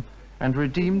kingdom and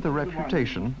redeemed the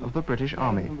reputation of the British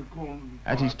Army.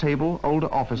 At his table,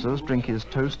 older officers drink his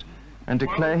toast and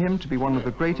declare him to be one of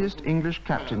the greatest English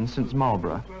captains since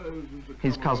Marlborough.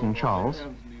 His cousin Charles,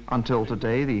 until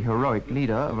today the heroic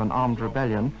leader of an armed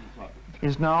rebellion,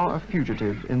 is now a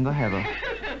fugitive in the heather.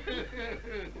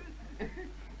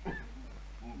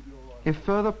 If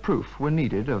further proof were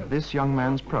needed of this young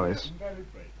man's prowess,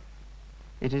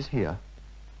 it is here,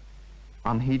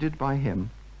 unheeded by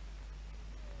him,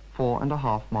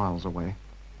 4.5 miles away.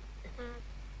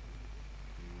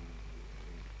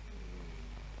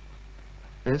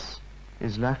 This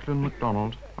is Lachlan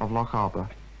MacDonald of Lochaber,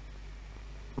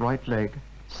 right leg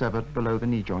severed below the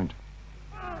knee joint.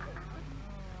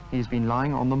 He's been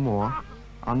lying on the moor,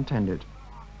 untended,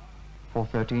 for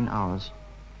 13 hours.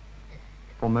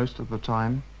 For most of the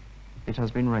time, it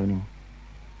has been raining.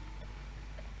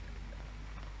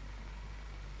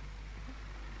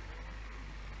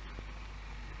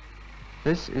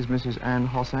 This is Mrs. Anne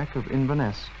Hossack of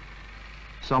Inverness.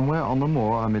 Somewhere on the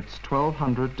moor, amidst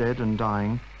 1,200 dead and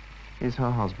dying, is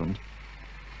her husband.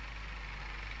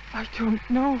 I don't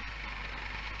know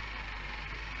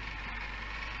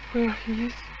where he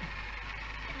is.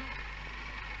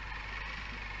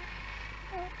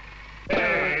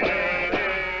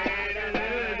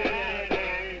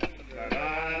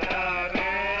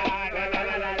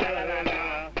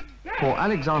 For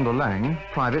Alexander Lang,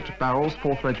 Private, Barrel's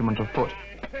 4th Regiment of Foot,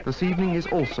 this evening is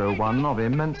also one of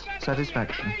immense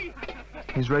satisfaction.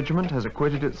 His regiment has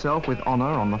acquitted itself with honour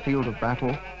on the field of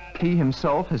battle. He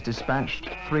himself has dispatched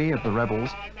 3 of the rebels,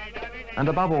 and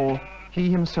above all, he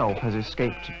himself has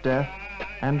escaped death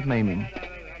and maiming.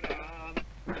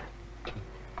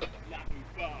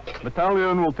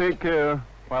 Battalion will take care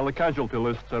while the casualty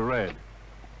lists are read.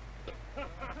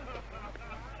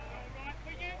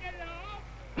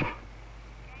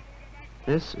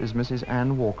 This is Mrs.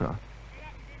 Anne Walker,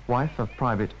 wife of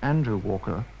Private Andrew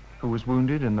Walker, who was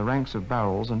wounded in the ranks of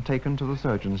Barrels and taken to the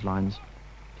surgeon's lines.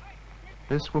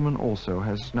 This woman also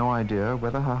has no idea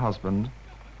whether her husband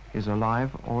is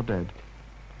alive or dead.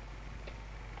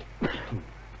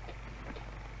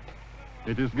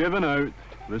 It is given out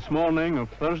this morning of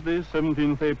Thursday,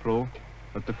 17th April,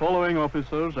 that the following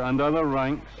officers and other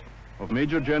ranks of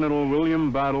Major General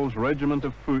William Barrel's Regiment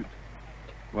of Foot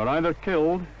were either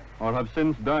killed or have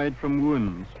since died from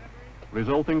wounds,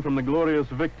 resulting from the glorious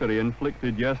victory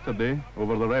inflicted yesterday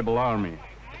over the rebel army.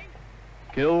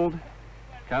 Killed,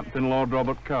 Captain Lord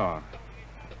Robert Carr.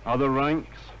 Other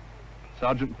ranks,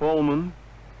 Sergeant Polman,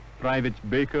 Privates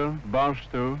Baker,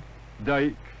 Barstow,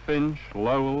 Dyke, Finch,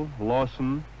 Lowell,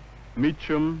 Lawson,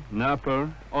 Meacham,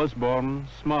 Napper, Osborne,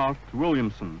 Smart,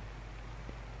 Williamson.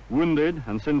 Wounded,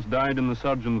 and since died in the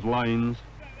surgeon's lines,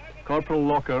 Corporal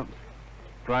Lockhart,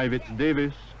 Privates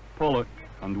Davis, Pollock,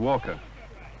 and Walker.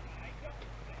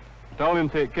 Battalion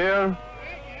take care.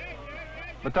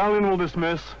 Battalion will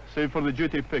dismiss, save for the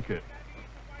duty picket.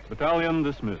 Battalion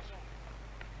dismiss.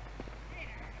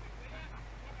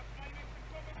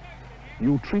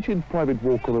 You treated Private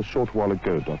Walker a short while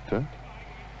ago, Doctor.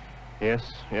 Yes,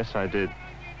 I did.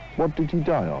 What did he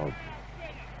die of?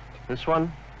 This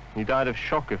one? He died of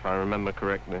shock, if I remember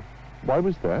correctly. Why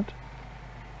was that?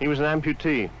 He was an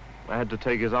amputee. I had to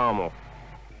take his arm off.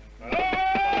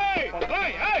 Hey!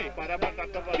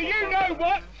 Do you know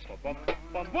what?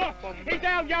 What is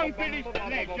our young Billy's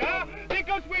pleasure?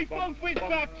 Because we fought with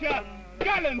such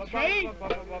gallantry.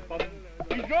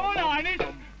 His Royal Highness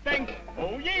thanks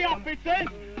all ye officers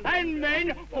and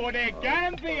men for their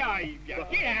gallant behaviour.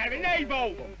 Get out of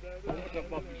naval.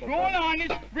 His Royal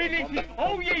Highness releases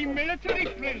all ye military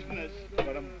prisoners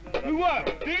who were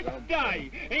this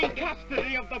day in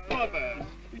custody of the provost.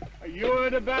 You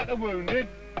heard about the wounded?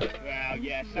 Well,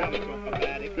 yes, have a talk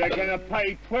about it. They're going to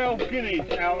pay 12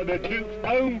 guineas out of the Duke's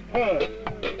own purse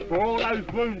for all those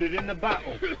wounded in the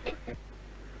battle.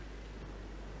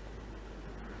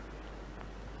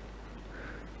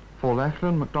 For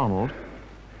Lachlan MacDonald,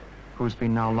 who's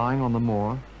been now lying on the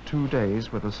moor 2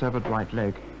 days with a severed right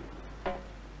leg,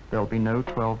 there'll be no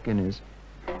 12 guineas.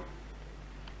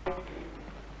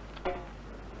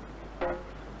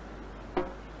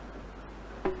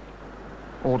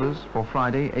 Orders for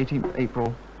Friday, 18th April,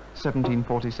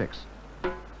 1746.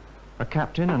 A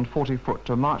captain and 40 foot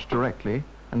to march directly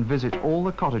and visit all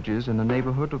the cottages in the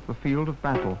neighbourhood of the field of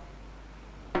battle.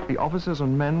 The officers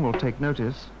and men will take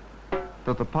notice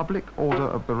that the public order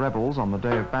of the rebels on the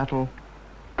day of battle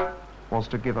was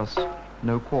to give us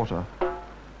no quarter.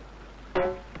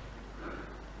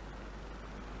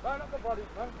 Line up the bodies,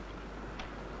 man.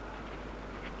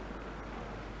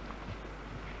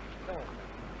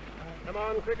 Come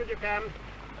on, quick as you can.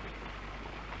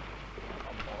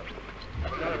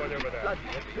 Another one over there.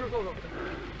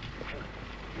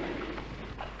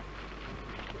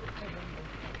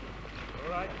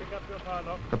 All right, pick up your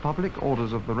pile. The public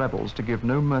orders of the rebels to give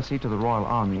no mercy to the Royal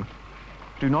Army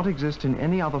do not exist in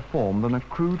any other form than a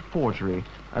crude forgery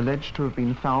alleged to have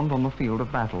been found on the field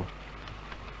of battle.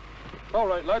 All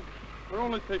right, lad. We're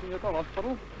only taking it on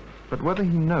hospital. But whether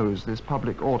he knows this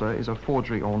public order is a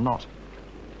forgery or not,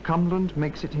 Cumberland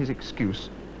makes it his excuse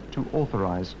to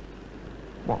authorize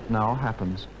what now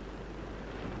happens.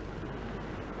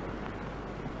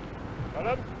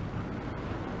 Column.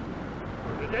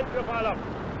 Present your pile up.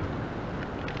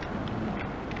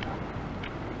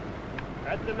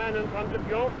 At the man in front of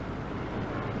you.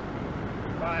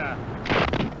 Fire.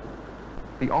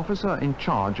 The officer in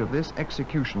charge of this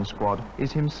execution squad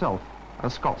is himself a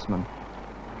Scotsman.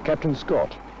 Captain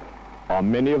Scott, are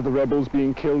many of the rebels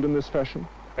being killed in this fashion?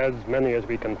 As many as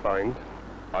we can find.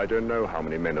 I don't know how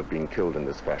many men have been killed in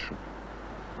this fashion.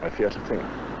 I fear to think.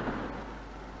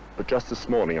 But just this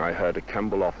morning I heard a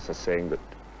Campbell officer saying that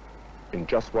in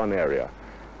just one area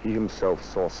he himself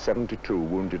saw 72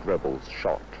 wounded rebels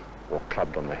shot or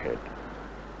clubbed on the head.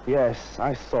 Yes,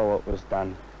 I saw what was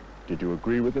done. Did you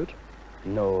agree with it?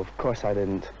 No, of course I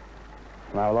didn't.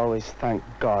 And I'll always thank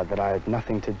God that I had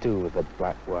nothing to do with the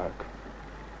black work.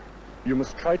 You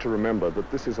must try to remember that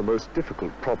this is a most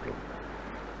difficult problem.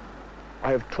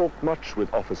 I have talked much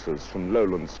with officers from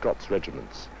lowland Scots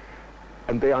regiments,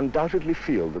 and they undoubtedly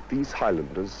feel that these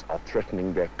Highlanders are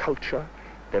threatening their culture,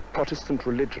 their Protestant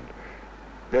religion.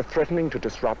 They're threatening to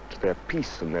disrupt their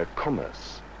peace and their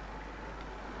commerce.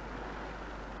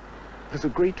 There's a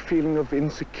great feeling of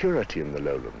insecurity in the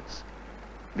lowlands.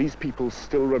 These people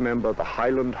still remember the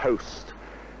Highland host.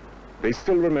 They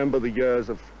still remember the years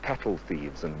of cattle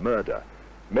thieves and murder,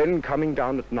 men coming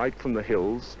down at night from the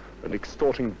hills and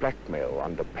extorting blackmail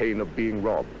under pain of being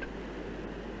robbed.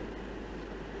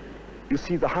 You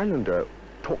see, the Highlander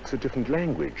talks a different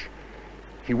language.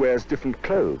 He wears different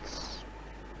clothes.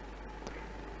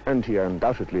 And he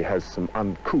undoubtedly has some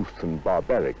uncouth and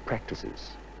barbaric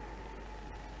practices.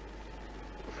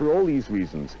 For all these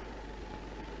reasons,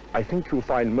 I think you'll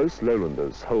find most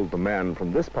lowlanders hold the man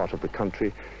from this part of the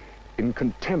country in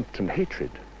contempt and hatred.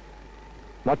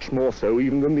 Much more so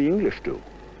even than the English do.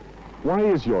 Why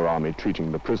is your army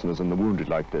treating the prisoners and the wounded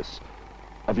like this?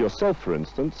 Of yourself, for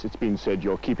instance, it's been said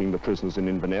you're keeping the prisoners in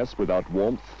Inverness without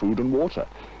warmth, food and water,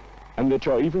 and that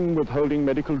you're even withholding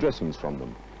medical dressings from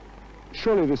them.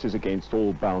 Surely this is against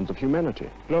all bounds of humanity.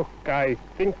 Look, I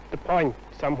think the point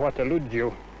somewhat eludes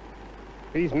you.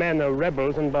 These men are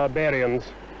rebels and barbarians,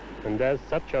 and as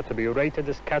such are to be rated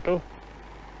as cattle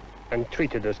and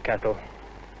treated as cattle.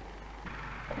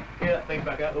 Get that thing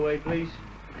back out of the way, please.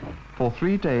 For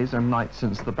 3 days and nights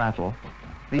since the battle,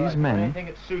 these men,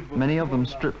 many of them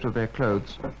stripped of their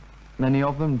clothes, many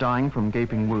of them dying from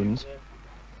gaping wounds,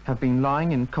 have been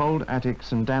lying in cold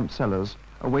attics and damp cellars,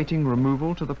 awaiting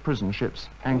removal to the prison ships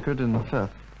anchored in the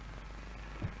Firth.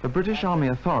 The British Army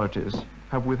authorities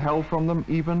have withheld from them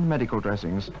even medical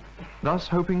dressings, thus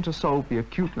hoping to solve the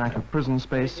acute lack of prison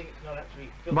space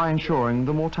by ensuring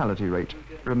the mortality rate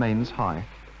remains high.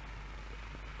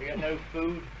 We get no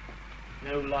food,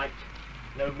 no light,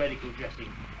 no medical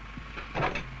dressing.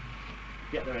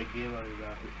 Get the red gear while you're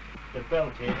at it. The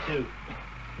belt here too.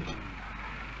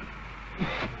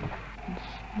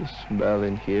 The smell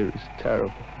in here is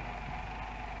terrible.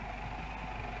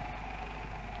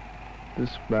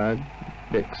 This man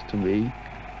next to me,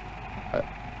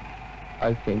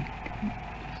 I think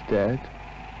is dead.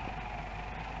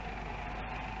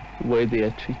 The way they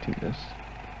are treating us,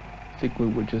 I think we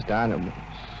were just animals.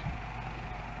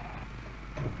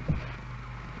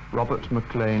 Robert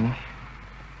MacLean,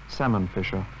 salmon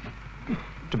fisher,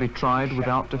 to be tried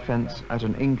without defence at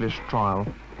an English trial,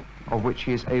 of which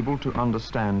he is able to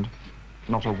understand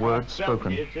not a word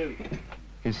spoken.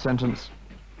 His sentence,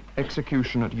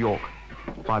 execution at York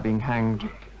by being hanged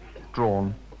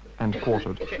drawn, and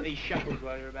quartered. Check these shackles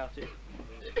while you're about it.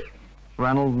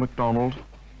 Ranald MacDonald,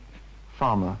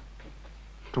 farmer,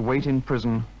 to wait in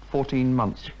prison 14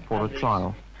 months for a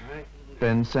trial,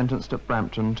 then sentenced at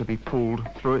Brampton to be pulled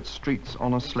through its streets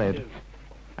on a sled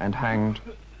and hanged,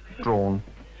 drawn,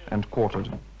 and quartered.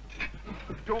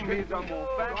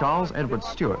 Charles Edward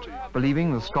Stuart,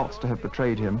 believing the Scots to have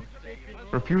betrayed him,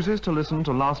 refuses to listen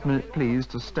to last-minute pleas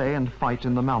to stay and fight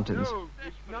in the mountains.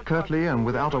 Curtly and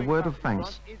without a word of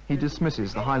thanks, he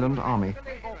dismisses the Highland army.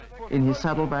 In his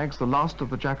saddlebags the last of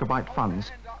the Jacobite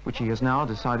funds, which he has now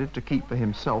decided to keep for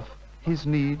himself, his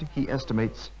need, he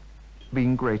estimates,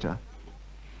 being greater.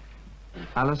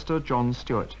 Alistair John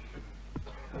Stuart,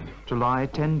 to lie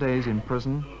 10 days in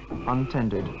prison,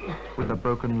 untended, with a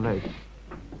broken leg,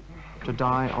 to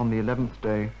die on the 11th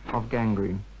day of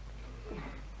gangrene.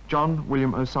 John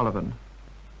William O'Sullivan,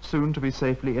 soon to be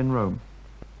safely in Rome,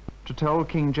 to tell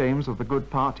King James of the good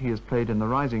part he has played in the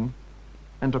rising,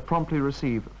 and to promptly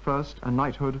receive first a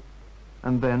knighthood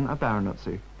and then a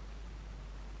baronetcy.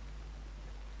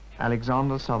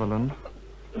 Alexander Sutherland,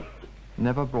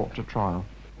 never brought to trial.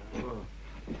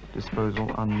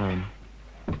 Disposal unknown.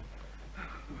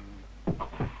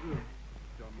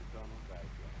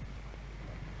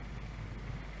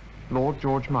 Lord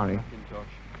George Murray,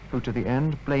 who to the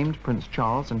end blamed Prince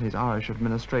Charles and his Irish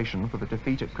administration for the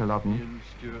defeat at Culloden,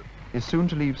 is soon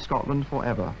to leave Scotland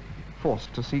forever,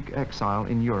 forced to seek exile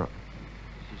in Europe.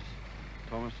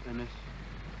 Thomas Ennis.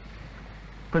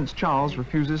 Prince Charles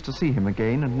refuses to see him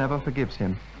again and never forgives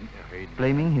him,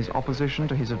 blaming his opposition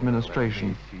to his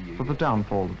administration for the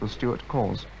downfall of the Stuart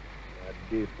cause.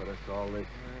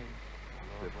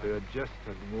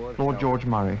 Lord George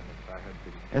Murray,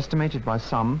 estimated by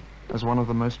some as one of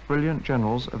the most brilliant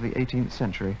generals of the 18th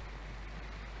century,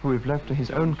 who, if left to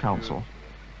his own counsel,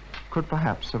 could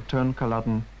perhaps have turned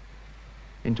Culloden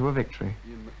into a victory.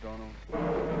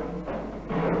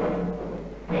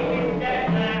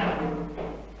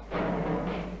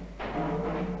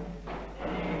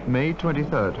 May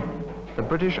 23rd. The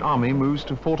British Army moves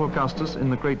to Fort Augustus in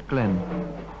the Great Glen.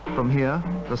 From here,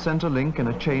 the centre link in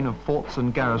a chain of forts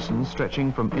and garrisons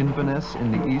stretching from Inverness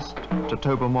in the east to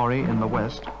Tobermory in the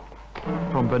west,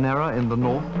 from Benera in the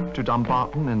north to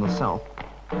Dumbarton in the south,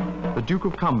 the Duke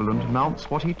of Cumberland mounts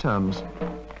what he terms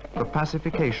the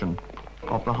pacification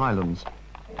of the Highlands.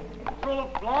 Full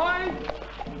of flies.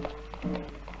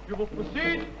 You will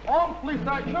proceed on police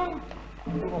action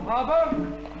to the harbour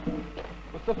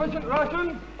with sufficient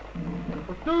rations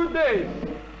for 2 days.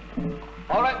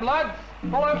 All right, lads,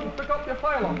 follow out and pick up your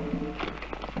phylum.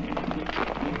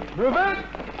 Move it!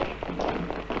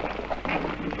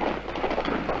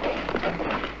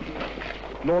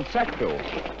 Lord Sackville,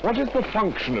 what is the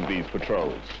function of these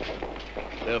patrols?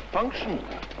 Their function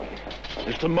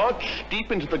is to march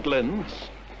deep into the glens,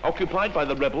 occupied by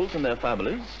the rebels and their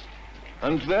families,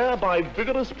 and there, by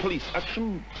vigorous police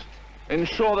action,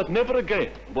 ensure that never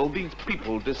again will these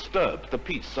people disturb the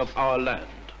peace of our land.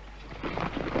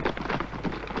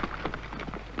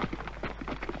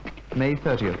 May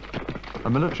 30th. A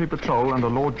military patrol under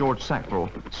Lord George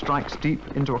Sackville strikes deep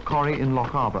into a quarry in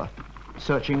Loch Arbour,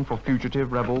 searching for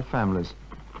fugitive rebel families.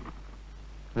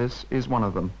 This is one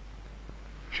of them.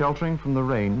 Sheltering from the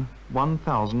rain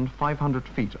 1,500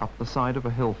 feet up the side of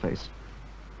a hill face,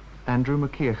 Andrew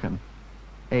McKeachin,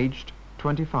 aged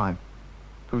 25,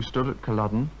 who stood at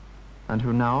Culloden and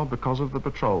who now, because of the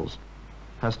patrols,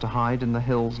 has to hide in the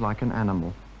hills like an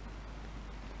animal.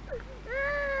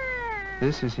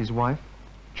 This is his wife,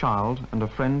 child, and a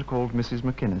friend called Mrs.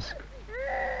 McInnes.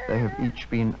 They have each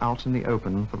been out in the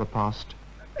open for the past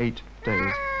 8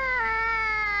 days.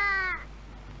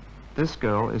 This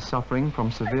girl is suffering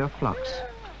from severe flux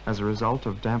as a result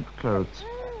of damp clothes.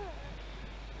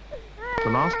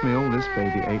 The last meal this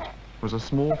baby ate was a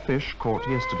small fish caught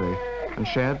yesterday and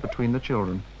shared between the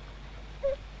children.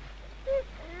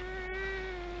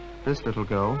 This little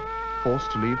girl,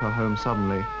 forced to leave her home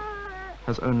suddenly,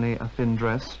 has only a thin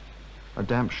dress, a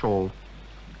damp shawl,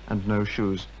 and no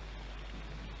shoes.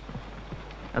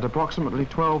 At approximately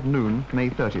 12 noon, May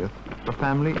 30th, the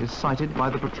family is sighted by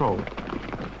the patrol.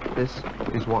 This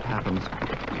is what happens.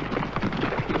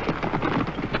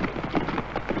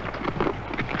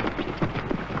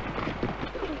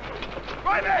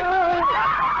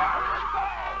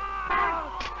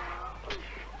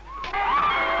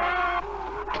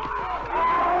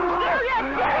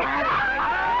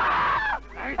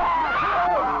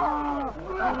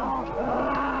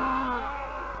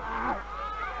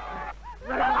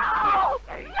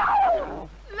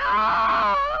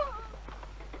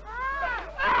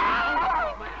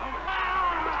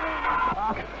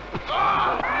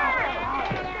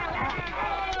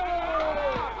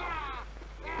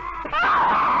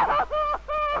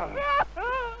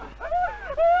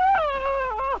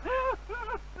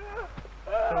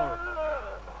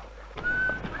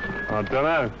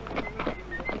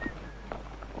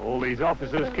 All these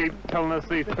officers keep telling us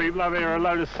these people over here are a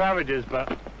load of savages,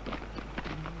 but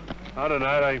I don't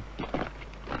know,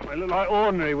 they look like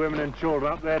ordinary women and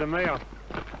children up there to me. I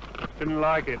didn't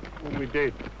like it when we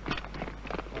did.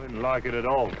 I didn't like it at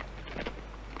all.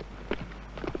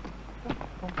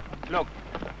 Look,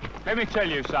 let me tell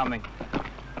you something.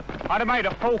 I'd have made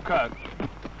a Falkirk.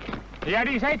 He had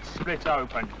his head split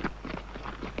open.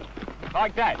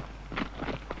 Like that.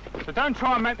 So don't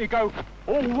try and make me go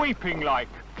all weeping like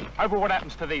over what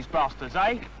happens to these bastards,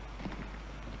 eh?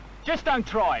 Just don't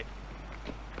try it.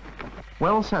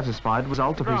 Well satisfied with the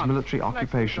result of his military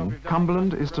occupation,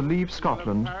 Cumberland is to leave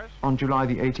Scotland on July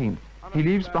the 18th. He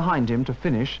leaves behind him to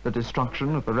finish the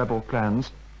destruction of the rebel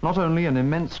clans, not only an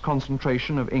immense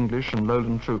concentration of English and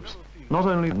Lowland troops, not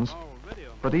only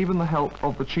but even the help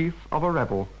of the chief of a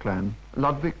rebel clan,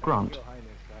 Ludwig Grant,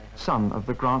 son of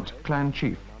the Grant clan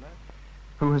chief,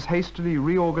 who has hastily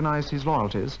reorganized his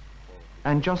loyalties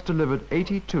and just delivered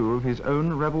 82 of his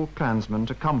own rebel clansmen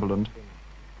to Cumberland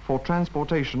for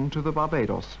transportation to the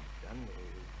Barbados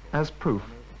as proof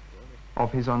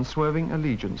of his unswerving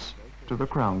allegiance to the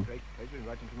crown.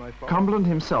 Cumberland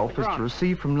himself is to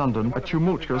receive from London a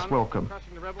tumultuous welcome.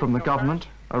 From the government,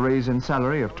 a raise in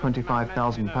salary of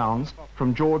 £25,000.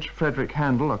 From George Frederick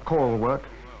Handel, a choral work,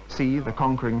 See the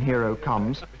Conquering Hero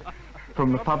Comes.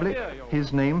 From the public,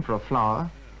 his name for a flower,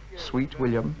 Sweet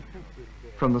William.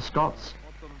 From the Scots,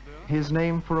 his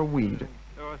name for a weed,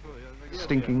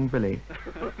 Stinking Billy.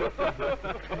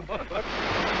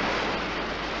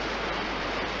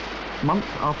 Month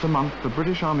after month, the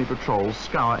British Army patrols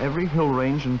scour every hill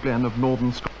range and glen of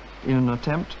northern Scotland in an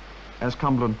attempt, as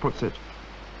Cumberland puts it,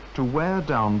 to wear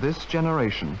down this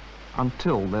generation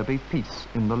until there be peace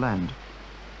in the land.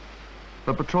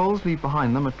 The patrols leave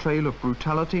behind them a trail of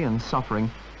brutality and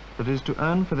suffering that is to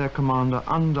earn for their commander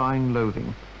undying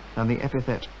loathing and the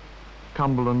epithet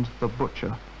Cumberland the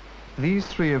Butcher. These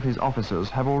three of his officers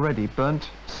have already burnt,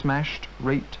 smashed,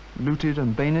 raped, looted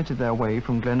and bayoneted their way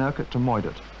from Glenurquhart to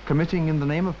Moidart, committing in the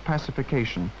name of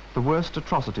pacification the worst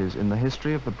atrocities in the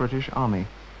history of the British Army.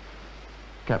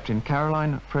 Captain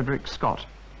Caroline Frederick Scott,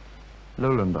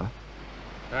 Lowlander.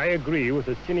 I agree with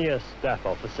the senior staff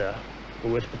officer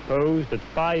who has proposed that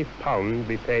 £5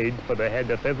 be paid for the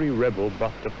head of every rebel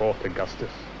brought to Fort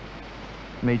Augustus.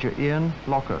 Major Ian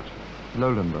Lockhart,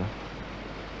 Lowlander.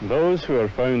 Those who are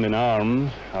found in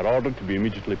arms are ordered to be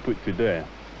immediately put to death,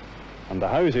 and the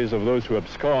houses of those who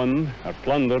abscond are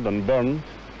plundered and burnt,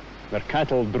 their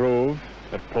cattle drove,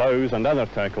 their ploughs and other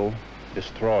tackle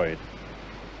destroyed.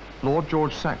 Lord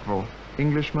George Sackville,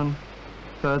 Englishman,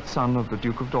 third son of the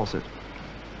Duke of Dorset.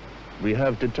 We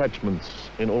have detachments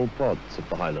in all parts of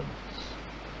the Highlands.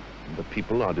 The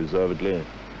people are deservedly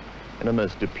in a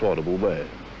most deplorable way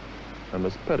and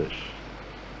must perish,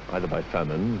 either by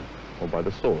famine or by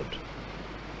the sword.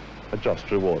 A just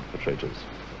reward for traitors.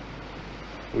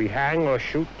 We hang or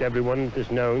shoot everyone that is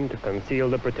known to conceal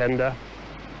the pretender,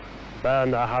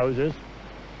 burn their houses,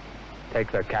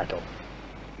 take their cattle.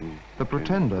 The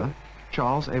pretender,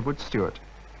 Charles Edward Stuart,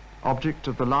 object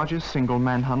of the largest single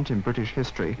manhunt in British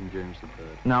history,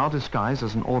 now disguised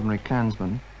as an ordinary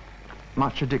clansman,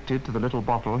 much addicted to the little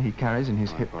bottle he carries in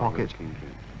his hip pocket,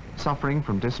 suffering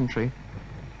from dysentery,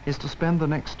 is to spend the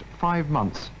next 5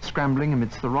 months scrambling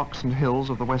amidst the rocks and hills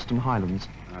of the Western Highlands,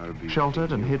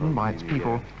 sheltered and hidden by its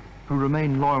people who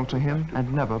remain loyal to him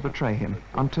and never betray him,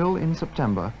 until in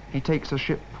September he takes a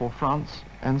ship for France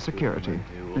and security,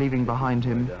 leaving behind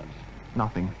him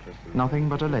nothing, nothing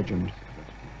but a legend.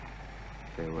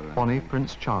 Bonnie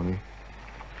Prince Charlie.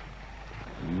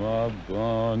 Ma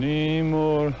bonnie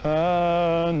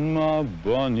moorhen,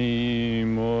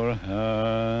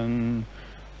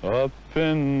 up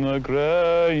in the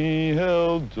grey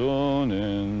hill down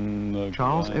in the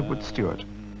Charles Edward Stuart,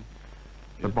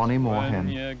 the Bonnie Moor Hen,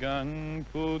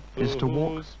 is to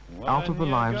walk out of the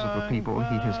lives of the people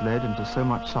he has led into so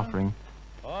much suffering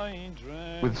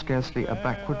with scarcely a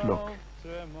backward look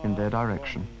in their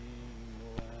direction.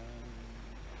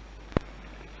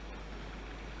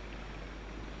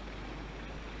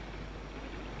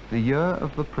 The year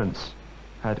of the Prince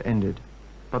had ended,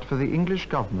 but for the English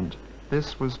government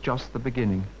this was just the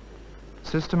beginning.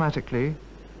 Systematically,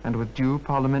 and with due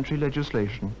parliamentary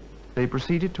legislation, they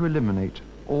proceeded to eliminate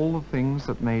all the things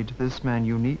that made this man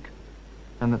unique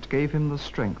and that gave him the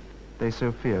strength they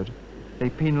so feared. They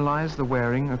penalized the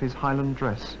wearing of his Highland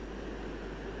dress,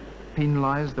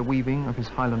 penalized the weaving of his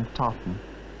Highland tartan,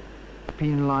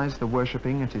 penalized the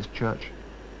worshipping at his church,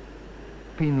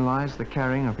 penalized the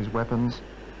carrying of his weapons,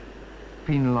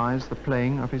 penalized the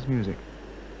playing of his music.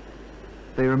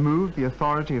 They removed the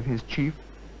authority of his chief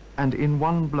and in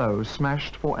one blow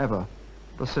smashed forever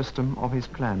the system of his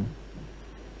clan.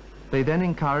 They then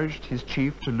encouraged his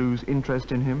chief to lose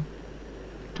interest in him,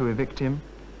 to evict him,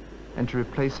 and to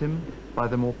replace him by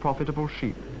the more profitable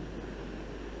sheep.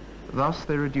 Thus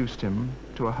they reduced him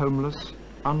to a homeless,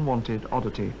 unwanted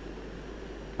oddity,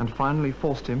 and finally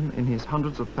forced him in his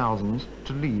hundreds of thousands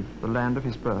to leave the land of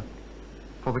his birth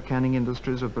for the canning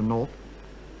industries of the north,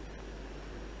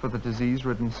 for the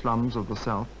disease-ridden slums of the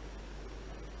south,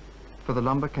 for the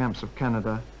lumber camps of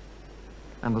Canada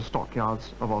and the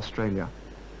stockyards of Australia.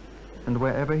 And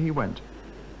wherever he went,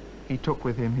 he took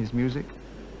with him his music,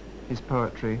 his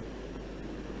poetry,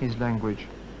 his language,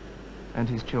 and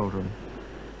his children.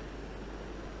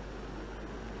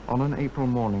 On an April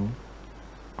morning,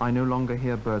 I no longer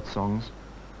hear bird songs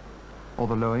or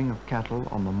the lowing of cattle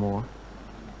on the moor.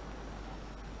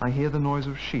 I hear the noise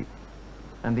of sheep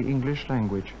and the English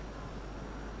language,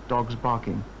 dogs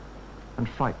barking and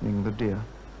frightening the deer.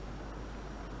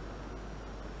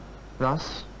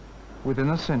 Thus, within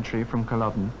a century from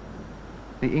Culloden,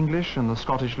 the English and the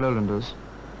Scottish lowlanders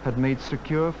had made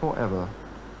secure forever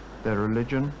their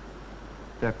religion,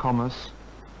 their commerce,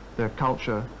 their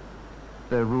culture,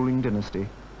 their ruling dynasty,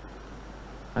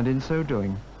 and in so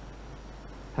doing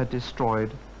had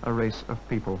destroyed a race of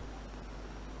people.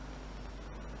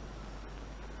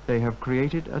 They have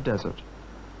created a desert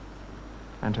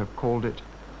and have called it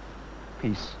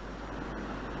peace.